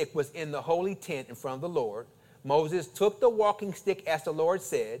walking stick was in the holy tent in front of the Lord. Moses took the walking stick as the Lord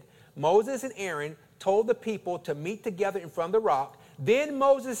said. Moses and Aaron told the people to meet together in front of the rock. Then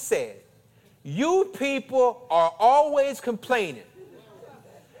Moses said, you people are always complaining.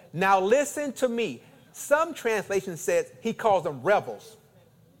 Now listen to me. Some translation says he calls them rebels.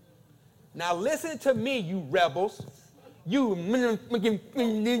 Now listen to me, you rebels. You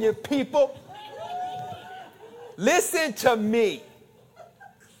people. Listen to me.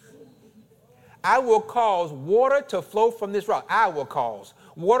 I will cause water to flow from this rock. I will cause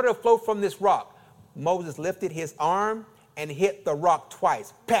water to flow from this rock. Moses lifted his arm and hit the rock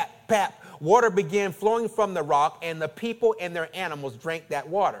twice. Pap, pap. Water began flowing from the rock, and the people and their animals drank that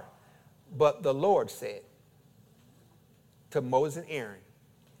water. But the Lord said to Moses and Aaron,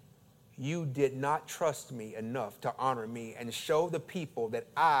 you did not trust me enough to honor me and show the people that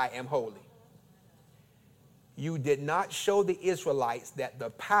I am holy. You did not show the Israelites that the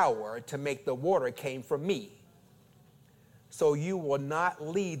power to make the water came from me. So you will not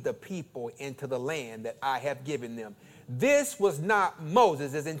lead the people into the land that I have given them. This was not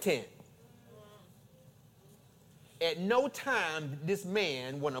Moses' intent. At no time did this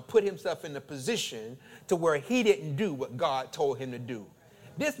man want to put himself in a position to where he didn't do what God told him to do.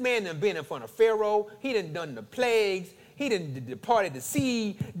 This man done been in front of Pharaoh. He done the plagues. He done departed the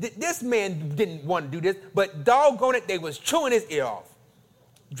sea. This man didn't want to do this, but doggone it, they was chewing his ear off.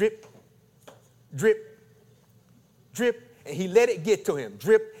 Drip, drip, drip, and he let it get to him.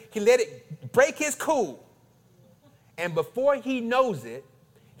 Drip, he let it break his cool. And before he knows it,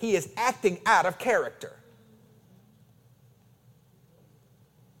 he is acting out of character.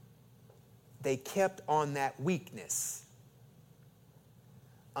 They kept on that weakness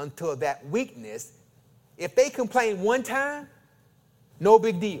until that weakness, if they complain one time, no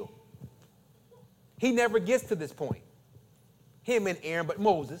big deal. He never gets to this point. Him and Aaron, but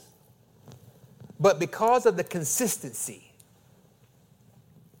Moses. But because of the consistency,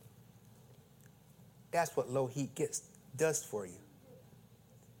 that's what low heat does for you.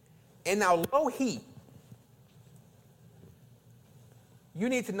 And now low heat, you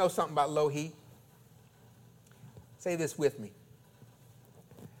need to know something about low heat. Say this with me.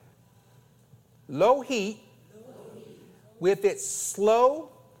 Low heat, with its slow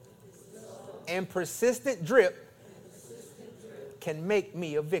and persistent drip, can make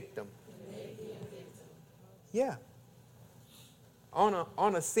me a victim. Yeah.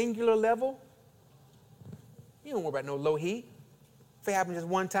 On a singular level, you don't worry about no low heat. If it happens just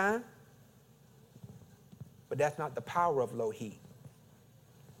one time. But that's not the power of low heat.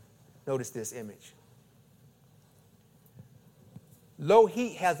 Notice this image. Low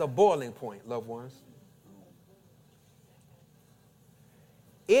heat has a boiling point, loved ones.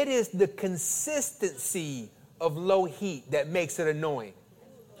 It is the consistency of low heat that makes it annoying.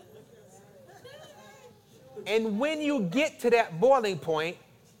 And when you get to that boiling point,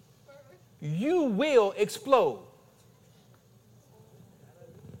 you will explode.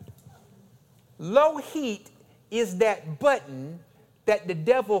 Low heat is that button that the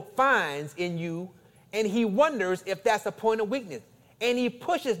devil finds in you, and he wonders if that's a point of weakness. And he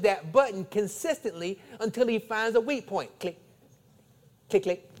pushes that button consistently until he finds a weak point. Click, click,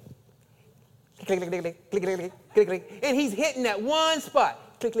 click, click, click, click, click, click, click, click, click, and he's hitting that one spot.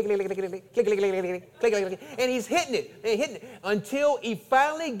 Click, click, click, click, click, click, click, click, click, click, click, and he's hitting it until he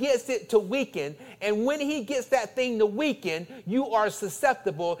finally gets it to weaken. And when he gets that thing to weaken, you are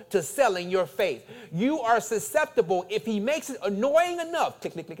susceptible to selling your faith. You are susceptible if he makes it annoying enough.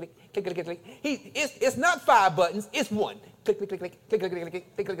 Click, click, click, click, click, click, click. It's not 5 buttons, it's one. Click, click, click, click, click, click, click,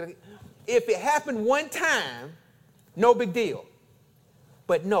 click, click, click. If it happened one time, no big deal.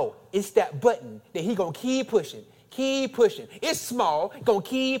 But no, it's that button that he gonna keep pushing. Keep pushing. It's small, gonna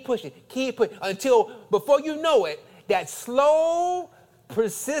keep pushing until before you know it, that slow,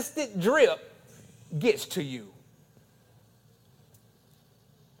 persistent drip gets to you.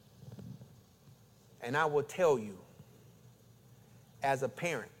 And I will tell you, as a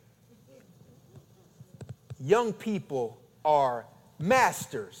parent, young people are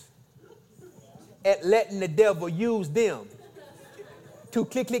masters at letting the devil use them to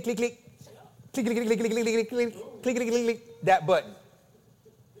click, click, click, click, click, click, click, click, click, click, click, click, click, click, click, click, that button.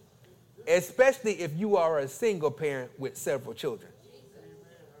 Especially if you are a single parent with several children.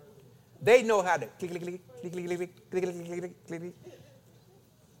 They know how to click, click, click, click, click, click, click, click, click, click, click.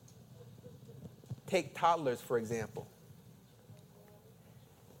 Take toddlers, for example.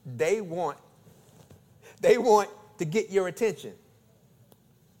 They want to get your attention.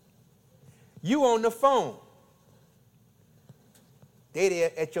 You on the phone. They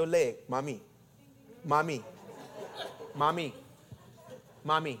there at your leg. Mommy. Mommy. Mommy.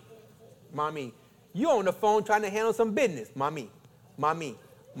 Mommy. Mommy. You on the phone trying to handle some business. Mommy. Mommy.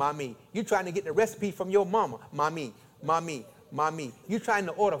 Mommy. You trying to get the recipe from your mama. Mommy. Mommy. Mommy. You trying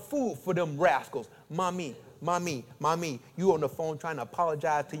to order food for them rascals. Mommy. Mommy. Mommy. You on the phone trying to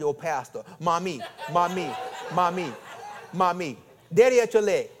apologize to your pastor. Mommy. Mommy. Mommy. Mommy. Daddy at your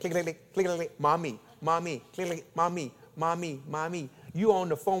leg. Click, click, click, click, click. Mommy. Mommy. Click, click. Mommy. Mommy. Mommy. You on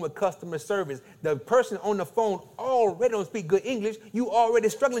the phone with customer service. The person on the phone already don't speak good English. You already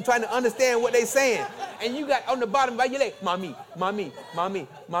struggling trying to understand what they saying. And you got on the bottom by your leg, mommy, mommy, mommy,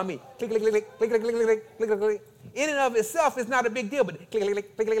 mommy. Click, click, click, click, click, click, click, click, click, click, click. In and of itself, it's not a big deal, but click, click,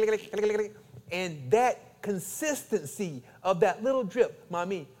 click, click, click, click, click, click, click. And that consistency of that little drip,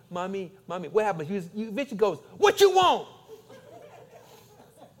 mommy, mommy, mommy. What happens? You eventually goes, what you want?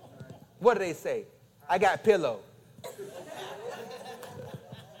 What do they say? I got pillow.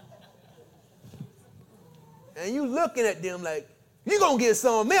 And you looking at them like, you're going to get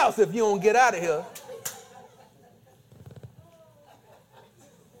something else if you don't get out of here.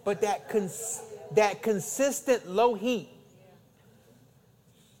 But that consistent low heat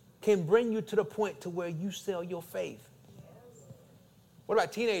can bring you to the point to where you sell your faith. What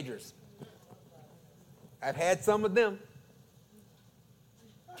about teenagers? I've had some of them.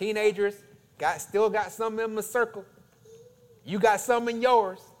 Teenagers still got some in my circle. You got some in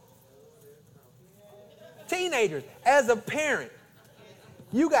yours. Teenagers, as a parent,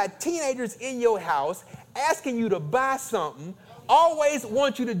 you got teenagers in your house asking you to buy something, always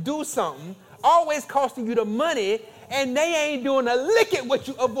want you to do something, always costing you the money, and they ain't doing a lick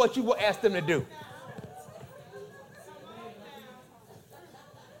of what you will ask them to do.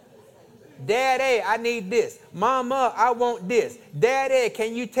 Daddy, I need this. Mama, I want this. Daddy,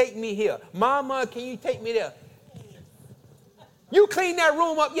 can you take me here? Mama, can you take me there? You clean that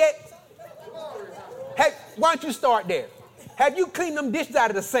room up yet? Hey, why don't you start there? Have you cleaned them dishes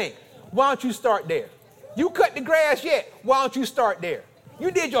out of the sink? Why don't you start there? You cut the grass yet? Why don't you start there?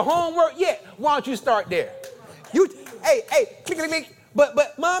 You did your homework yet? Why don't you start there? Hey, click, click, click.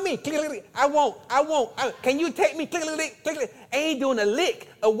 But mommy, click, click, click. I won't. Can you take me? Click, click, click, click, click. Ain't doing a lick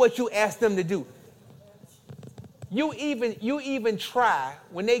of what you asked them to do. You even try,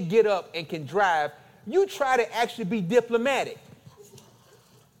 when they get up and can drive, you try to actually be diplomatic.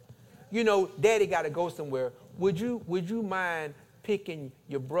 You know, daddy got to go somewhere. Would you mind picking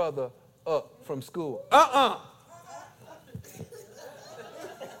your brother up from school?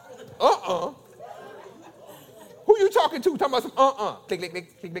 Who you talking to? Talking about some Click, click,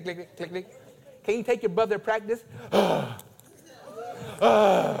 click, click, click, click, click, click. Can you take your brother to practice? Come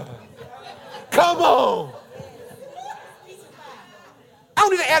on. I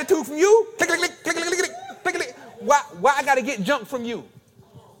don't need an attitude from you. Click, click, click, click, click, click, click, click, click. Why I got to get junk from you?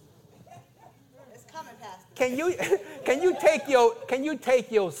 Can you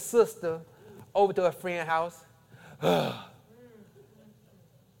take your sister over to a friend's house?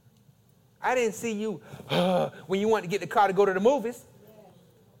 I didn't see you when you wanted to get the car to go to the movies.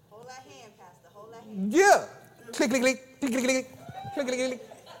 Hold that hand, Pastor. Hold that hand. Yeah. Click, click, click, click, click, click, click, click, click,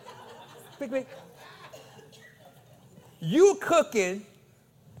 click, click. You cooking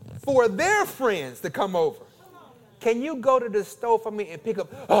for their friends to come over. Can you go to the store for me and pick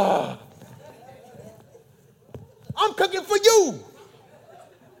up? I'm cooking for you.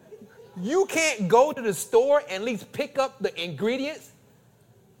 You can't go to the store and at least pick up the ingredients.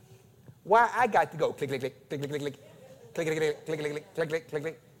 Why I got to go? Click, click, click, click, click, click, click, click, click, click, click, click, click, click, click,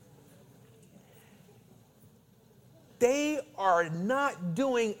 click. They are not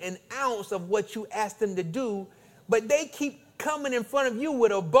doing an ounce of what you asked them to do, but they keep coming in front of you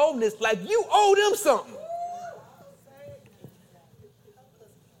with a boldness like you owe them something.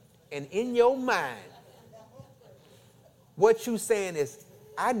 And in your mind, what you saying is,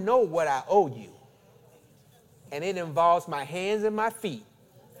 I know what I owe you. And it involves my hands and my feet.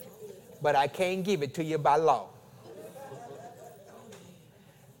 But I can't give it to you by law.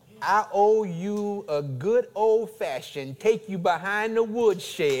 I owe you a good old-fashioned, take you behind the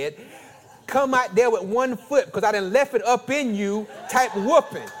woodshed, come out there with 1 foot because I done left it up in you type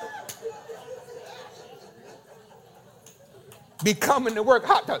whooping. Be coming to work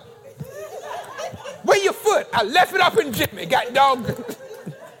hot dog. Where your foot? I left it up in Jimmy. Got dog.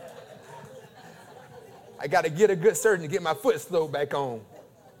 I got to get a good surgeon to get my foot sewed back on.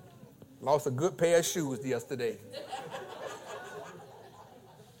 Lost a good pair of shoes yesterday.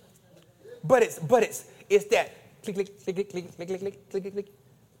 But it's that click, click, click, click, click, click, click, click, click, click,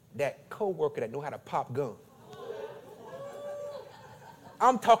 that coworker that know how to pop gum.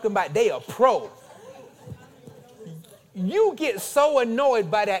 I'm talking about they a pro. You get so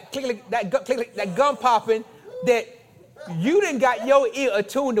annoyed by that click, click, that gum popping that you done got your ear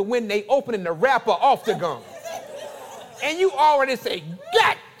attuned to when they opening the wrapper off the gum. And you already say,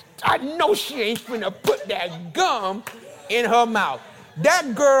 God, I know she ain't finna put that gum in her mouth.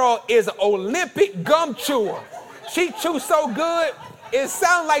 That girl is an Olympic gum chewer. She chews so good, it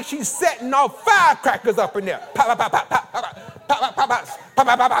sounds like she's setting off firecrackers up in there. Pop, pop, pop, pop, pop, pop, pop, pop, pop, pop,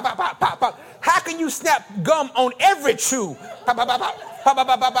 pop, pop, pop, pop, pop. How can you snap gum on every chew? Pop, pop, pop, pop, pop,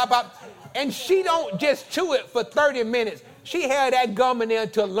 pop, pop, pop, pop. And she don't just chew it for 30 minutes. She had that gum in there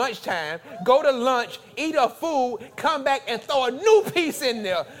until lunchtime, go to lunch, eat her food, come back and throw a new piece in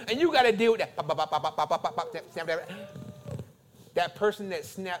there. And you got to deal with that. Pop, pop, pop, pop, pop, pop, pop, pop, snap that. That person that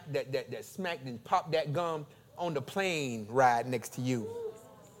snapped, that smacked and popped that gum on the plane ride next to you.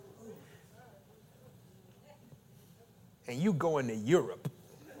 And you going to Europe.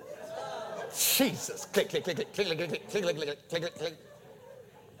 Jesus. Click, click, click, click, click, click, click, click, click, click, click, click, click.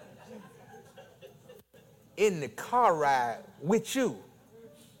 In the car ride with you.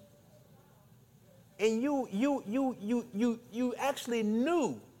 And you actually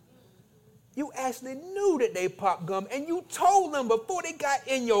knew. You actually knew that they popped gum, and you told them before they got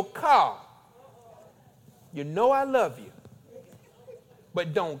in your car, you know I love you,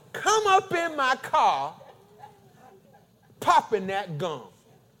 but don't come up in my car popping that gum.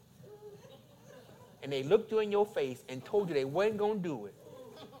 And they looked you in your face and told you they wasn't going to do it.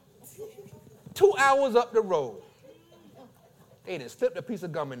 2 hours up the road, they done slipped a piece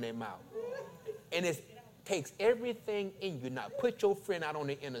of gum in their mouth. And it takes everything in you. Now put your friend out on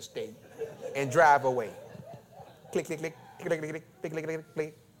the interstate and drive away. Click, click, click, click, click, click, click, click, click,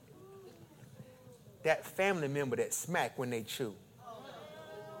 click. That family member that smack when they chew.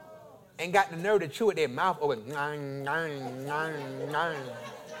 And got the nerve to chew with their mouth open.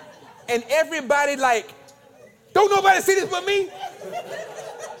 And everybody like, don't nobody see this but me?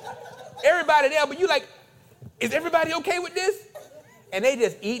 Everybody there, but you like, is everybody okay with this? And they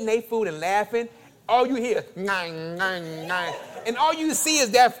just eating their food and laughing. All you hear is, and all you see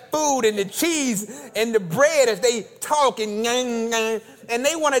is that food and the cheese and the bread as they talk and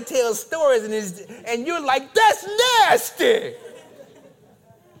they want to tell stories and you're like, that's nasty.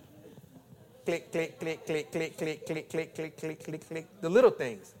 Click, click, click, click, click, click, click, click, click, click, click, click. The little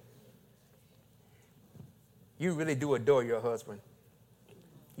things. You really do adore your husband.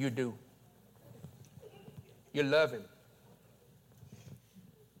 You do. You love him.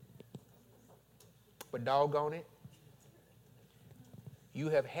 But doggone it, you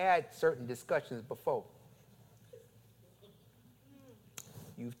have had certain discussions before.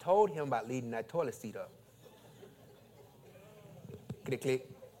 You've told him about leaving that toilet seat up. Click, click.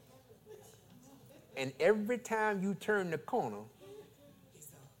 And every time you turn the corner,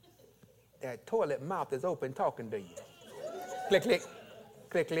 that toilet mouth is open talking to you. Click, click,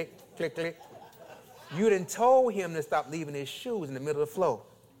 click, click, click, click. You done told him to stop leaving his shoes in the middle of the floor.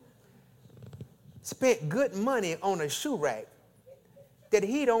 Spent good money on a shoe rack that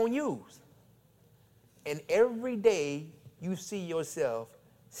he don't use. And every day you see yourself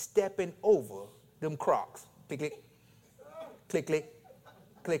stepping over them Crocs. Click, click, click, click,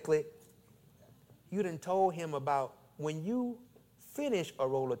 click, click. You done told him about when you finish a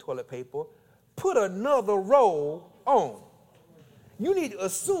roll of toilet paper, put another roll on. You need to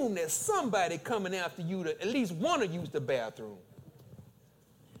assume that somebody coming after you to at least want to use the bathroom.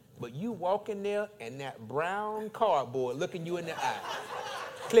 But you walk in there and that brown cardboard looking you in the eye.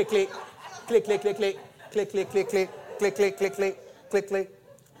 Click, click, click, click, click, click, click, click, click, click, click, click, click, click, click, click.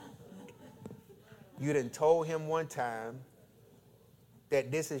 You done told him one time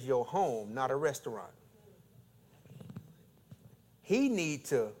that this is your home, not a restaurant. He need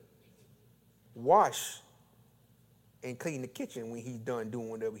to wash and clean the kitchen when he's done doing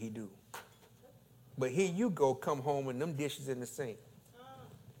whatever he do. But here you go, come home and them dishes in the sink.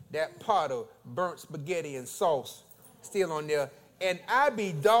 That pot of burnt spaghetti and sauce still on there. And I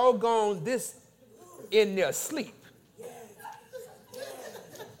be doggone this in there sleep.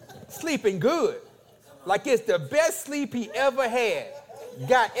 Sleeping good. Like it's the best sleep he ever had.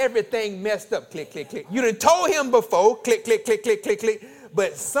 Got everything messed up. Click, click, click. You done told him before. Click, click, click, click, click, click.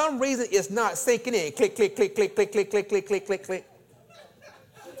 But some reason it's not sinking in. Click, click, click, click, click, click, click, click, click, click, click.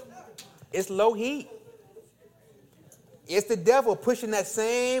 It's low heat. It's the devil pushing that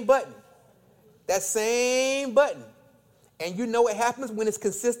same button. That same button. And you know what happens when it's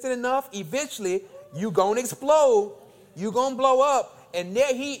consistent enough? Eventually, you're going to explode. You're going to blow up. And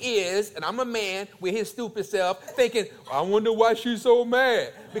there he is, and I'm a man with his stupid self, thinking, I wonder why she's so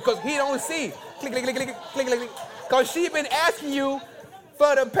mad. Because he don't see. Click, click, click, click, click, click, click. Because she's been asking you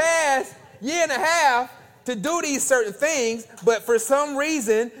for the past year and a half to do these certain things, but for some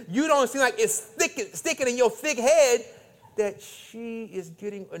reason, you don't seem like it's sticking in your thick head that she is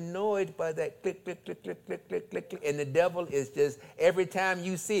getting annoyed by that click, click, click, click, click, click, click, click. And the devil is just, every time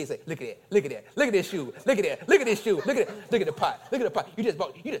you see it, it's like, look at that, look at that, look at this shoe, look at that, look at this shoe, look at that, look at the pot, look at the pot.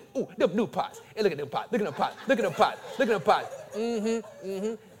 Ooh, them new pots. And look at them pots, look at them pots, look at them pots, look at them pots.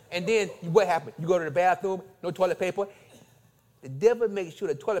 And then what happened? You go to the bathroom, no toilet paper. The devil makes sure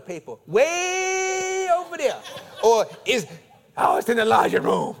the toilet paper way over there. Or it's in the laundry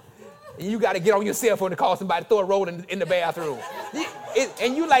room. And you got to get on your cell phone to call somebody to throw a roll in the bathroom.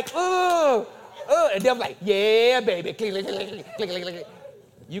 And you like, and the devil's like, yeah, baby. Click, click, click, click, click, click, click.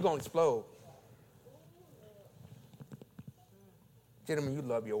 You're going to explode. Gentlemen, you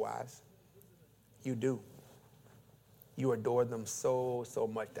love your wives. You do. You adore them so, so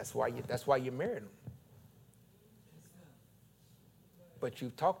much. That's why you married them. But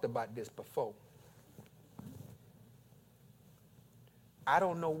you've talked about this before. I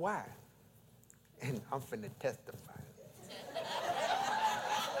don't know why. And I'm finna testify.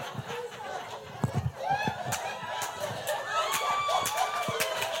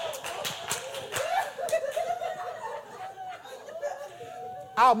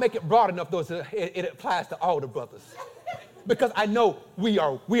 I'll make it broad enough though so it applies to all the brothers. Because I know we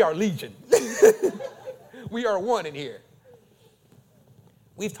are legion. We are one in here.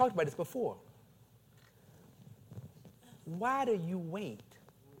 We've talked about this before. Why do you wait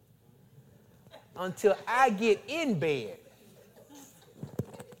until I get in bed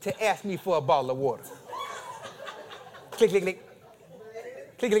to ask me for a bottle of water? Click, click, click.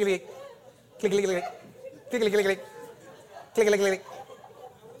 Click, click, click. Click, click, click. Click, click, click, click. Click, click, click.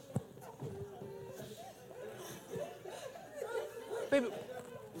 Baby,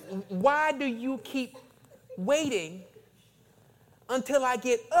 why do you keep waiting until I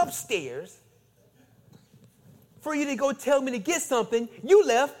get upstairs for you to go tell me to get something you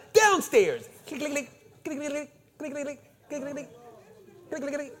left downstairs? Click, click, click, click, click, click, click, click, click, click, click, click,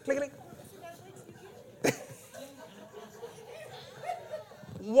 click, click, click, click.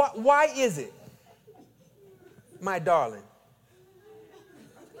 Why is it, my darling,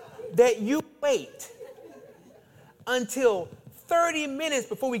 that you wait until 30 minutes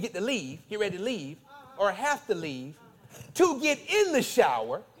before we get ready to leave, or have to leave, to get in the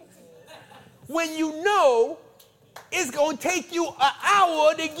shower when you know it's going to take you an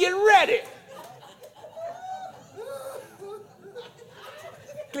hour to get ready?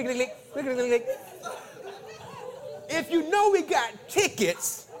 Click, click, click, click, click, click. If you know we got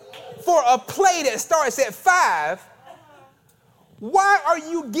tickets for a play that starts at 5, why are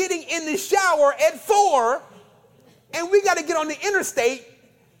you getting in the shower at 4 and we got to get on the interstate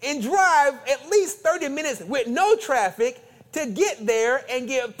and drive at least 30 minutes with no traffic to get there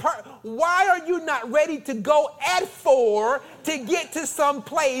and why are you not ready to go at 4 to get to some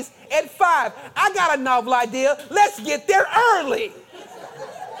place at 5? I got a novel idea. Let's get there early.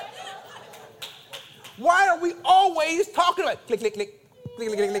 Why are we always talking about click, click, click, click,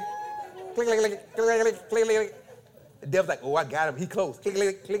 click, click, click, click, click, click, click, click, click, click. The devil's like, oh, I got him. He close. Click,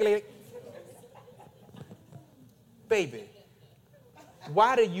 click, click, click, click. Baby,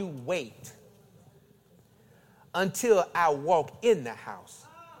 why do you wait until I walk in the house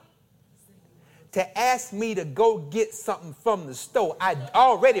to ask me to go get something from the store I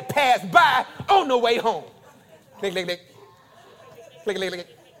already passed by on the way home? Click, click, click. Click, click, click.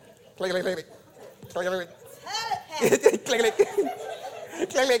 Click, click, click. Click, click, click. Click, click. Click,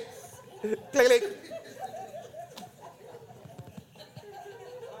 click. Click, click.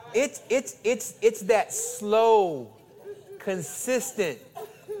 It's that slow, consistent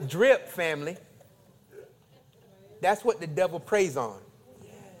drip, family. That's what the devil preys on.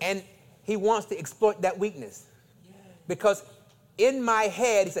 And he wants to exploit that weakness. Because in my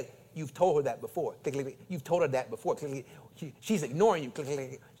head, he said, you've told her that before. Click, click, click. You've told her that before. Click, click. She's ignoring you. Click, click,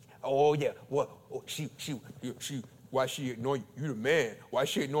 click. Oh, yeah. Well, why she ignoring you? You the man. Why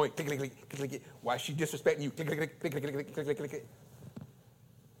she ignoring you? Click, click, click, click, click. Why she disrespecting you? Click, click, click, click, click, click, click, click, click, click.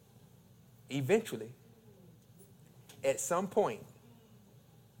 Eventually, at some point,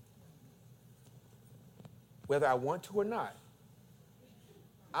 whether I want to or not,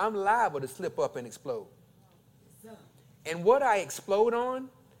 I'm liable to slip up and explode. And what I explode on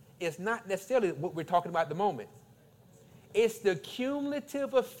is not necessarily what we're talking about at the moment. It's the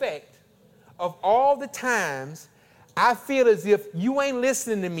cumulative effect of all the times I feel as if you ain't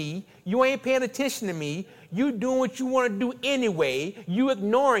listening to me, you ain't paying attention to me, you doing what you want to do anyway, you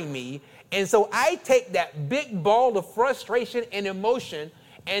ignoring me. And so I take that big ball of frustration and emotion,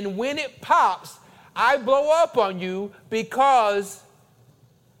 and when it pops, I blow up on you because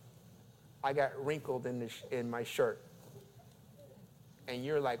I got wrinkled in my shirt. And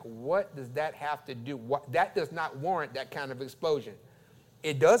you're like, what does that have to do? That does not warrant that kind of explosion.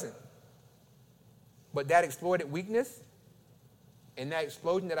 It doesn't. But that exploited weakness and that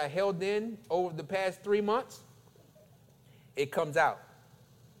explosion that I held in over the past 3 months, it comes out.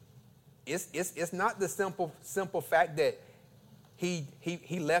 It's not the simple fact that he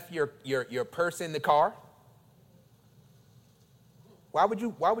left your purse in the car. Why would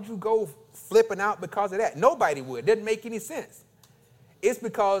you go flipping out because of that? Nobody would. It doesn't make any sense. It's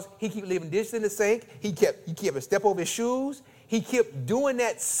because he kept leaving dishes in the sink. He kept a step over his shoes. He kept doing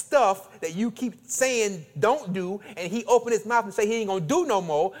that stuff that you keep saying don't do, and he opened his mouth and say he ain't gonna do no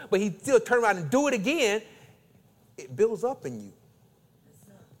more, but he still turn around and do it again. It builds up in you.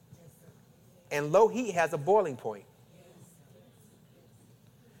 And low heat has a boiling point.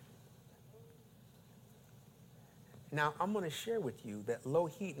 Now, I'm going to share with you that low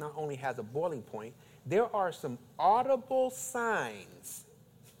heat not only has a boiling point, there are some audible signs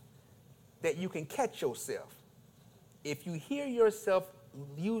that you can catch yourself. If you hear yourself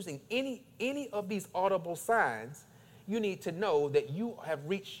using any of these audible signs, you need to know that you have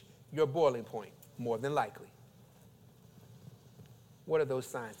reached your boiling point, more than likely. What are those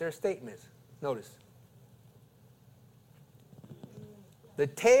signs? They're statements. Notice. The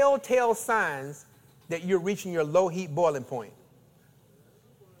telltale signs that you're reaching your low heat boiling point.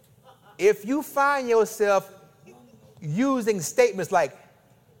 If you find yourself using statements like,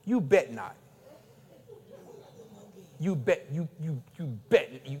 you bet not. You bet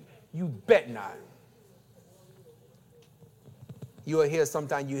not. You'll hear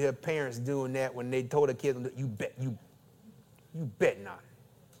sometimes you hear parents doing that when they told a kid, you bet not.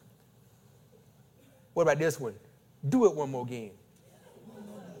 What about this one? Do it one more again.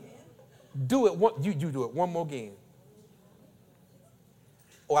 Do it one. You do it one more again.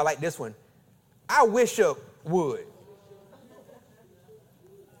 Oh, I like this one. I wish I would.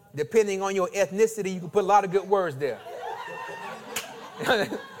 Depending on your ethnicity, you can put a lot of good words there.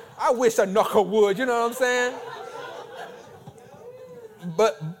 I wish a knuckle would. You know what I'm saying?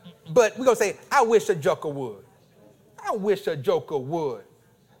 But we're gonna say, I wish a joker would. I wish a joker would.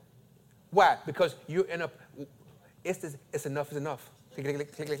 Why? Because you're in a. It's enough is enough. Click,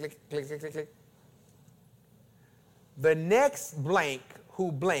 click, click, click, click, click, click, click, click. The next blank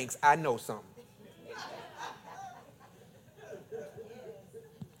who blanks, I know something.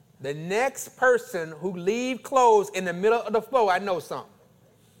 The next person who leave clothes in the middle of the floor, I know something.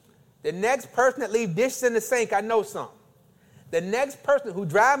 The next person that leave dishes in the sink, I know something. The next person who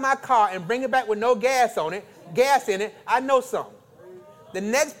drive my car and bring it back with no gas in it, I know something. The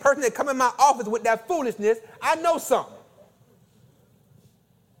next person that come in my office with that foolishness, I know something.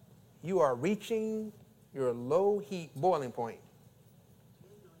 You are reaching your low heat boiling point.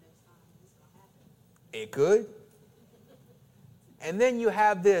 It could. And then you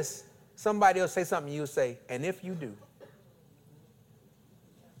have this, somebody will say something, you'll say, and if you do.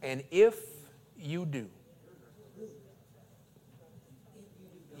 And if you do.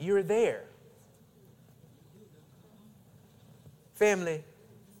 You're there. Family,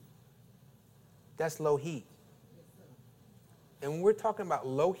 that's low heat. And when we're talking about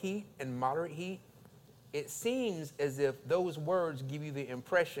low heat and moderate heat, it seems as if those words give you the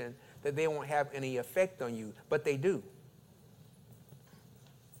impression that they won't have any effect on you, but they do.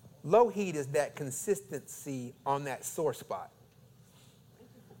 Low heat is that consistency on that sore spot.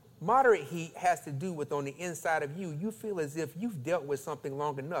 Moderate heat has to do with on the inside of you. You feel as if you've dealt with something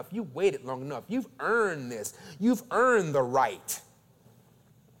long enough. You've waited long enough. You've earned this. You've earned the right.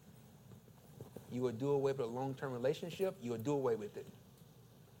 You will do away with a long-term relationship, you will do away with it.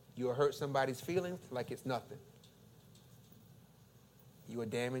 You will hurt somebody's feelings like it's nothing. You will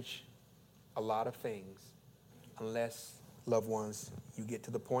damage a lot of things unless, loved ones, you get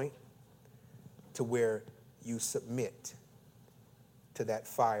to the point to where you submit to that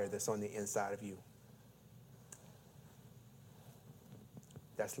fire that's on the inside of you.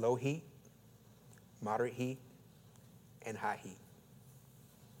 That's low heat, moderate heat, and high heat.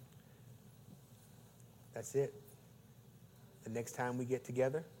 That's it. The next time we get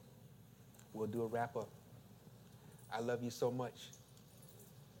together, we'll do a wrap-up. I love you so much.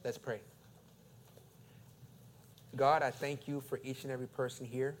 Let's pray. God, I thank you for each and every person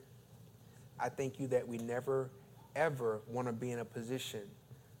here. I thank you that we never ever want to be in a position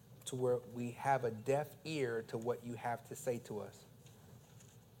to where we have a deaf ear to what you have to say to us.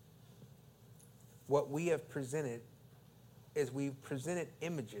 What we have presented is we've presented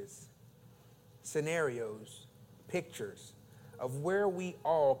images, scenarios, pictures of where we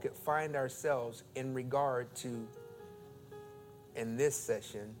all could find ourselves in regard to, in this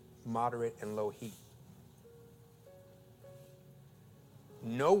session, moderate and low heat.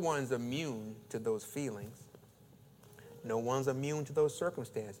 No one's immune to those feelings. No one's immune to those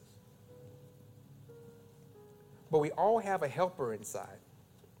circumstances. But we all have a helper inside.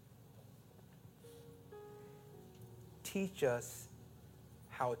 Teach us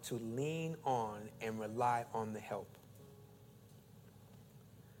how to lean on and rely on the help.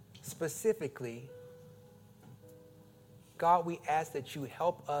 Specifically, God, we ask that you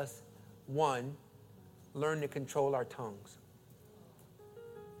help us, one, learn to control our tongues.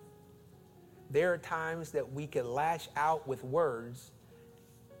 There are times that we can lash out with words,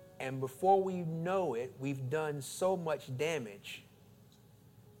 and before we know it, we've done so much damage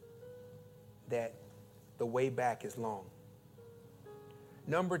that the way back is long.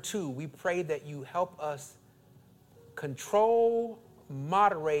 Number two, we pray that you help us control,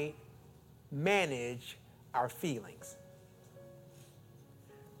 moderate, manage our feelings.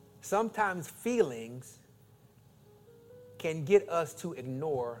 Sometimes feelings can get us to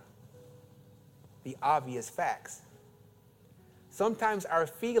ignore the obvious facts. Sometimes our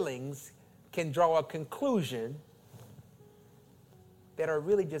feelings can draw a conclusion that are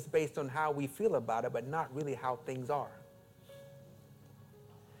really just based on how we feel about it, but not really how things are.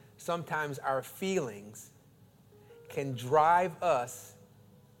 Sometimes our feelings can drive us,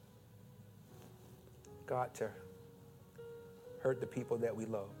 God, to hurt the people that we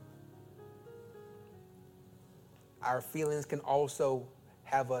love. Our feelings can also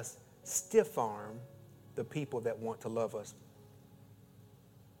have us stiff-arm the people that want to love us.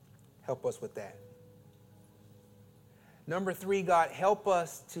 Help us with that. Number three, God, help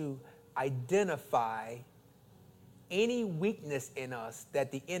us to identify any weakness in us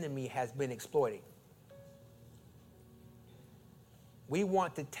that the enemy has been exploiting. We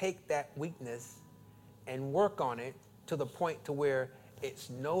want to take that weakness and work on it to the point to where it's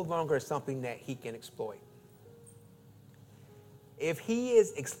no longer something that he can exploit. If he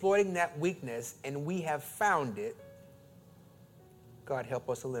is exploiting that weakness and we have found it, God, help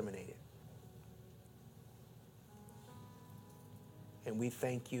us eliminate it. And we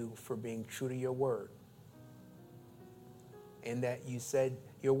thank you for being true to your word. And that you said,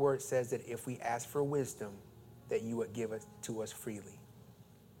 your word says that if we ask for wisdom, that you would give it to us freely.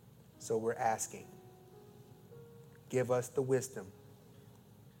 So we're asking, give us the wisdom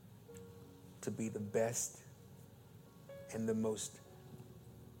to be the best and the most,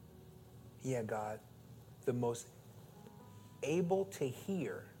 God, the most able to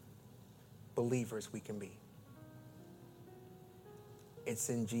hear believers we can be. It's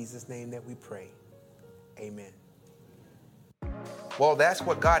in Jesus' name that we pray. Amen. Well, that's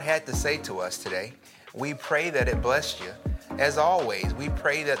what God had to say to us today. We pray that it blessed you. As always, we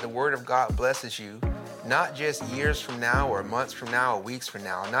pray that the Word of God blesses you, not just years from now or months from now or weeks from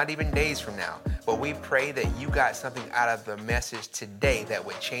now, not even days from now, but we pray that you got something out of the message today that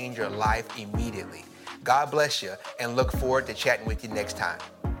would change your life immediately. God bless you, and look forward to chatting with you next time.